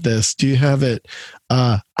you got this? Do you have it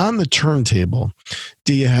on the turntable?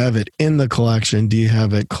 Do you have it in the collection? Do you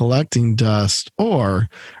have it collecting dust? Or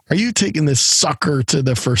are you taking this sucker to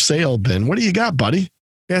the for sale bin? What do you got, buddy?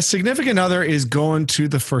 Yeah, Significant Other is going to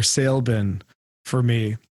the for sale bin for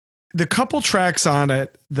me. The couple tracks on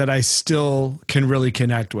it that I still can really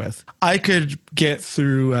connect with, I could get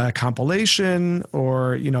through a compilation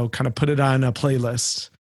or, kind of put it on a playlist.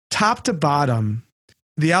 Top to bottom,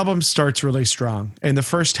 the album starts really strong. And the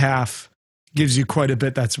first half gives you quite a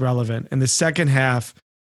bit that's relevant. And the second half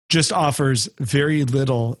just offers very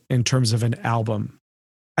little in terms of an album.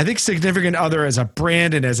 I think Significant Other as a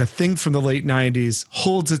brand and as a thing from the late 90s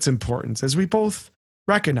holds its importance, as we both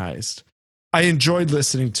recognized. I enjoyed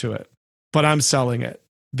listening to it, but I'm selling it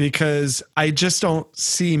because I just don't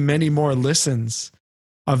see many more listens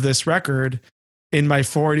of this record in my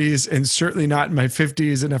 40s and certainly not in my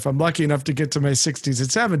 50s. And if I'm lucky enough to get to my 60s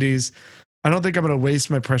and 70s, I don't think I'm going to waste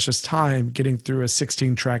my precious time getting through a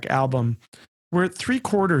 16-track album where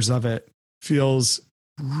 3/4 of it feels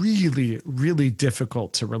really, really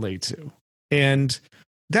difficult to relate to. And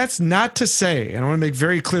that's not to say, and I want to make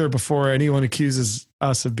very clear before anyone accuses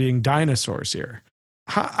us of being dinosaurs here.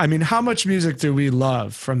 How much music do we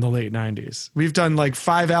love from the late 90s? We've done like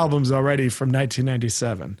 5 albums already from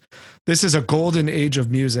 1997. This is a golden age of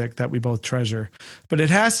music that we both treasure, but it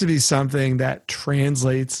has to be something that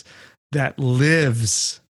translates, that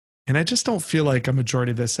lives. And I just don't feel like a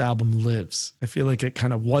majority of this album lives. I feel like it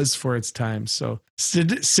kind of was for its time. So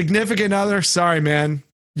Significant Other, sorry, man,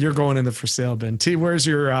 you're going in the for sale bin. T, where's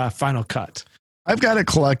your final cut? I've got it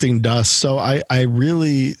collecting dust. So I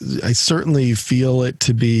certainly feel it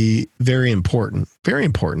to be very important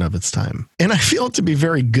of its time. And I feel it to be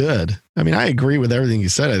very good. I mean, I agree with everything you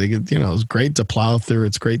said. I think it's great to plow through.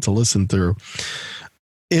 It's great to listen through.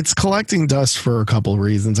 It's collecting dust for a couple of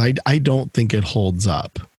reasons. I don't think it holds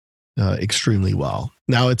up extremely well.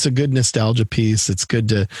 Now, it's a good nostalgia piece.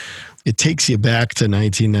 It takes you back to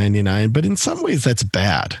 1999, but in some ways that's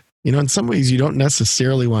bad. In some ways you don't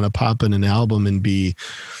necessarily want to pop in an album and be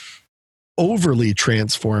overly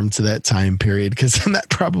transformed to that time period, because then that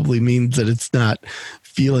probably means that it's not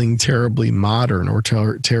feeling terribly modern or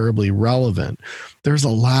terribly relevant. There's a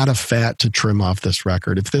lot of fat to trim off this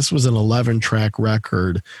record. If this was an 11-track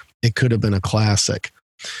record, it could have been a classic.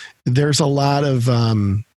 There's a lot of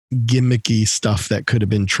gimmicky stuff that could have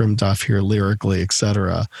been trimmed off here lyrically,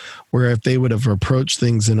 etc. Where if they would have approached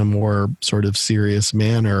things in a more sort of serious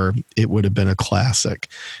manner, it would have been a classic.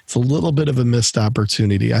 It's a little bit of a missed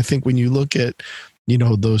opportunity. I think when you look at,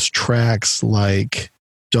 those tracks like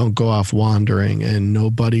Don't Go Off Wandering and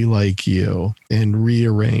Nobody Like You and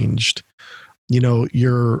Rearranged,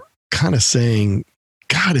 you're kind of saying,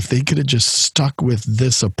 God, if they could have just stuck with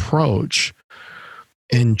this approach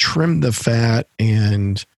and trimmed the fat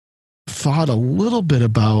and thought a little bit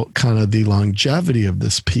about kind of the longevity of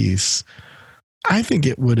this piece, I think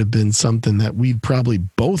it would have been something that we'd probably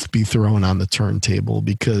both be throwing on the turntable,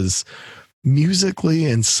 because musically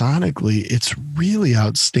and sonically, it's really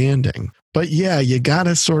outstanding. But yeah, you got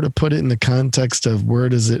to sort of put it in the context of where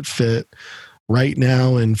does it fit right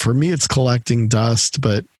now. And for me, it's collecting dust,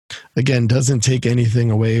 but again, doesn't take anything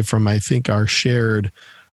away from, I think, our shared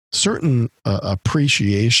certain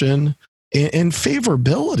appreciation and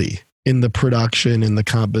favorability in the production, in the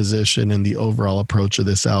composition, and the overall approach of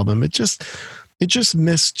this album. It just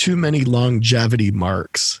missed too many longevity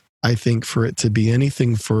marks, I think, for it to be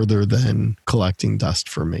anything further than collecting dust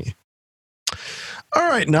for me. All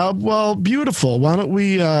right, now, well, beautiful. Why don't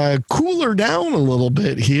we cool her down a little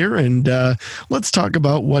bit here, and let's talk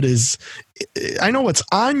about what is, I know what's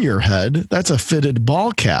on your head. That's a fitted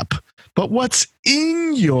ball cap. But what's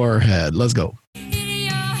in your head? Let's go.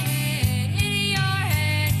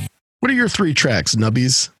 What are your 3 tracks,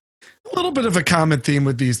 Nubbies? A little bit of a common theme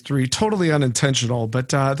with these 3, totally unintentional. But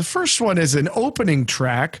the first one is an opening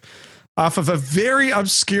track off of a very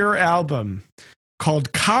obscure album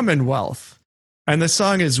called Commonwealth. And the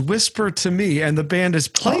song is Whisper to Me, and the band is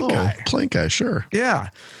Plank Eye. Plank Eye, sure. Yeah.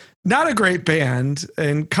 Not a great band.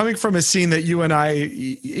 And coming from a scene that you and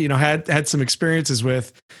I, had some experiences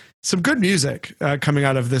with, some good music coming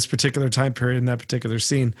out of this particular time period in that particular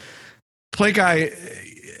scene. Plank Eye,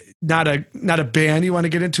 not a band you want to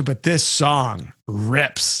get into, but this song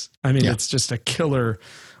rips. I mean, It's just a killer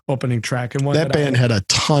opening track. And one that band had a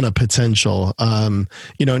ton of potential. In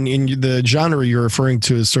the genre you're referring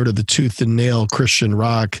to is sort of the tooth and nail Christian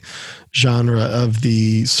rock genre of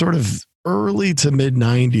the sort of early to mid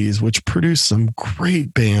 90s, which produced some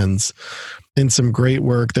great bands and some great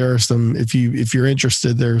work. There are some, if you're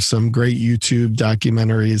interested, there's some great YouTube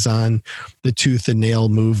documentaries on the tooth and nail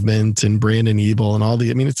movement and Brandon Ebel and all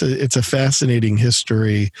it's a fascinating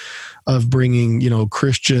history of bringing,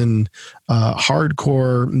 Christian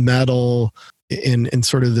hardcore metal and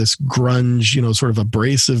sort of this grunge, sort of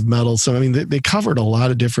abrasive metal. So, they covered a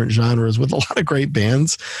lot of different genres with a lot of great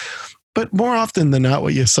bands. But more often than not,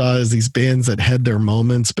 what you saw is these bands that had their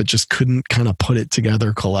moments, but just couldn't kind of put it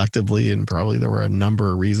together collectively. And probably there were a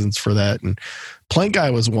number of reasons for that. And Plank Eye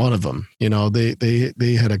was one of them.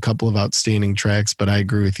 They had a couple of outstanding tracks, but I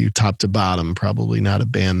agree with you, top to bottom, probably not a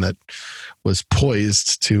band that was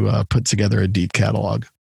poised to put together a deep catalog.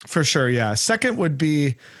 For sure, yeah. Second would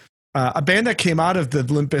be a band that came out of the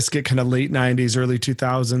Limp Bizkit kind of late 90s, early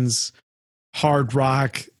 2000s hard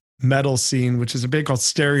rock metal scene, which is a band called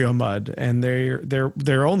Stereo Mud, and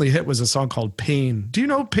their only hit was a song called Pain. Do you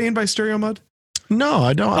know Pain by Stereo Mud? No,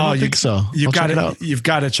 I don't think so. You've got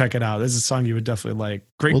to check it out. This is a song you would definitely like.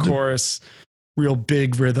 Great chorus, real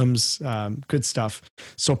big rhythms, good stuff.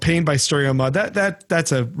 So Pain by Stereo Mud,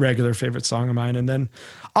 that's a regular favorite song of mine. And then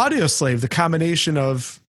Audioslave, the combination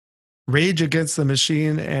of Rage Against the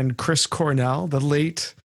Machine and Chris Cornell, the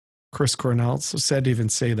late Chris Cornell. So sad to even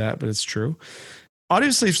say that, but it's true.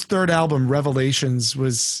 Audioslave's third album, Revelations,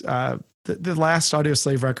 was the last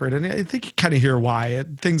Audioslave record, and I think you kind of hear why.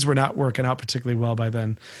 Things were not working out particularly well by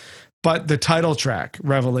then. But the title track,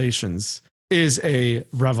 Revelations, is a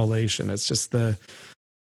revelation. It's just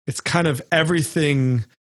it's kind of everything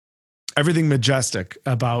majestic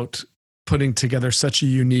about putting together such a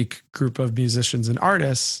unique group of musicians and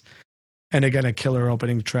artists. And again, a killer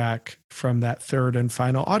opening track from that third and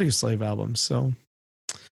final Audioslave album. So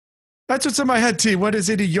that's what's in my head, T. What is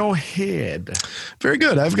it in your head? Very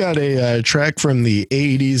good. I've got a track from the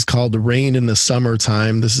 80s called Rain in the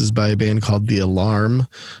Summertime. This is by a band called The Alarm,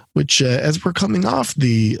 which as we're coming off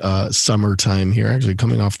the summertime here, actually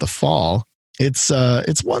coming off the fall, it's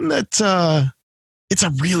one that it's a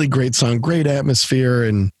really great song, great atmosphere.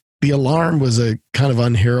 And The Alarm was a kind of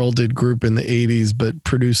unheralded group in the 80s, but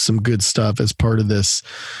produced some good stuff as part of this,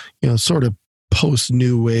 sort of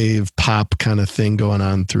post-new wave pop kind of thing going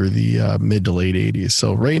on through the mid to late 80s.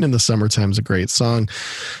 So Rain in the Summertime is a great song.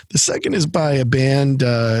 The second is by a band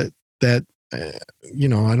that, I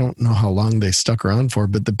don't know how long they stuck around for,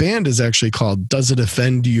 but the band is actually called Does It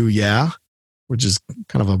Offend You? Yeah, which is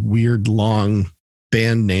kind of a weird, long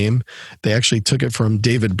band name. They actually took it from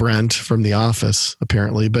David Brent from The Office,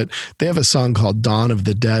 apparently, but they have a song called Dawn of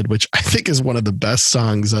the Dead, which I think is one of the best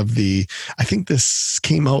songs I think this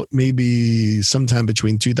came out maybe sometime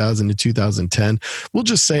between 2000 to 2010. We'll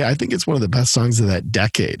just say, I think it's one of the best songs of that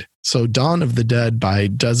decade. So Dawn of the Dead by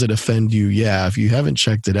Does It Offend You? Yeah, if you haven't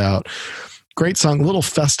checked it out, great song, a little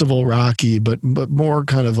festival rocky, but more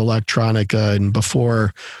kind of electronica. And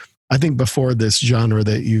before this genre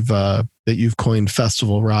that you've coined,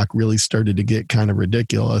 festival rock, really started to get kind of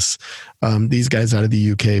ridiculous. These guys out of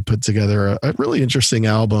the UK put together a really interesting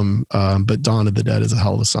album, but Dawn of the Dead is a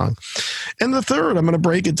hell of a song. And the third, I'm going to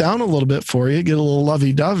break it down a little bit for you, get a little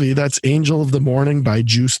lovey-dovey. That's Angel of the Morning by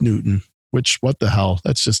Juice Newton, which, what the hell?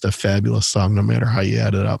 That's just a fabulous song, no matter how you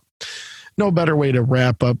add it up. No better way to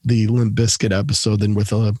wrap up the Limp Bizkit episode than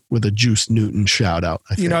with a Juice Newton shout out.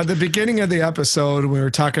 I think. At the beginning of the episode, we were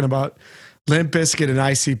talking about Limp Bizkit and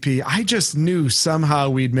ICP. I just knew somehow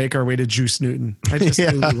we'd make our way to Juice Newton. I just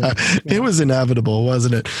knew we would. It was inevitable,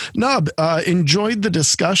 wasn't it? No, enjoyed the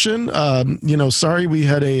discussion. Sorry we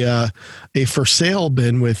had a for sale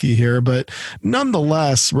bin with you here, but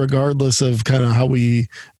nonetheless, regardless of kind of how we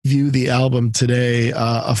view the album today,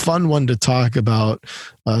 a fun one to talk about,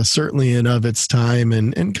 certainly and of its time,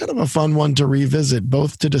 and kind of a fun one to revisit,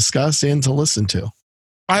 both to discuss and to listen to.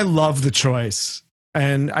 I love the choice.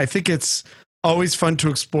 And I think it's always fun to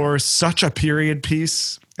explore such a period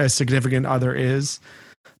piece as Significant Other is.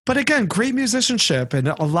 But again, great musicianship and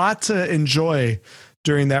a lot to enjoy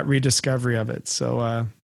during that rediscovery of it. So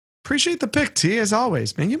appreciate the pick, T, as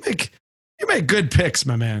always, man. You make good picks,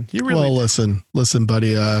 my man. You really listen,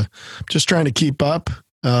 buddy. Just trying to keep up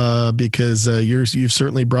because you've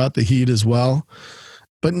certainly brought the heat as well.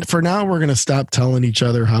 But for now, we're going to stop telling each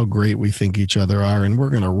other how great we think each other are, and we're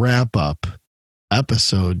going to wrap up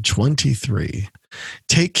episode 23.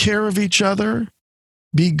 Take care of each other,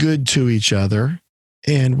 be good to each other,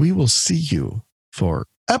 and we will see you for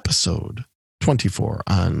episode 24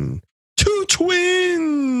 on Two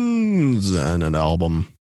Twins and an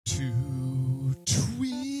album. Two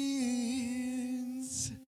twins.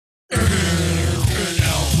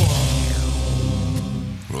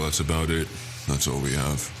 Well, that's about it. That's all we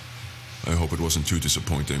have. I hope it wasn't too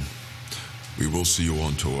disappointing. We will see you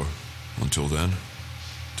on tour. Until then,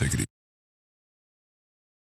 take it easy.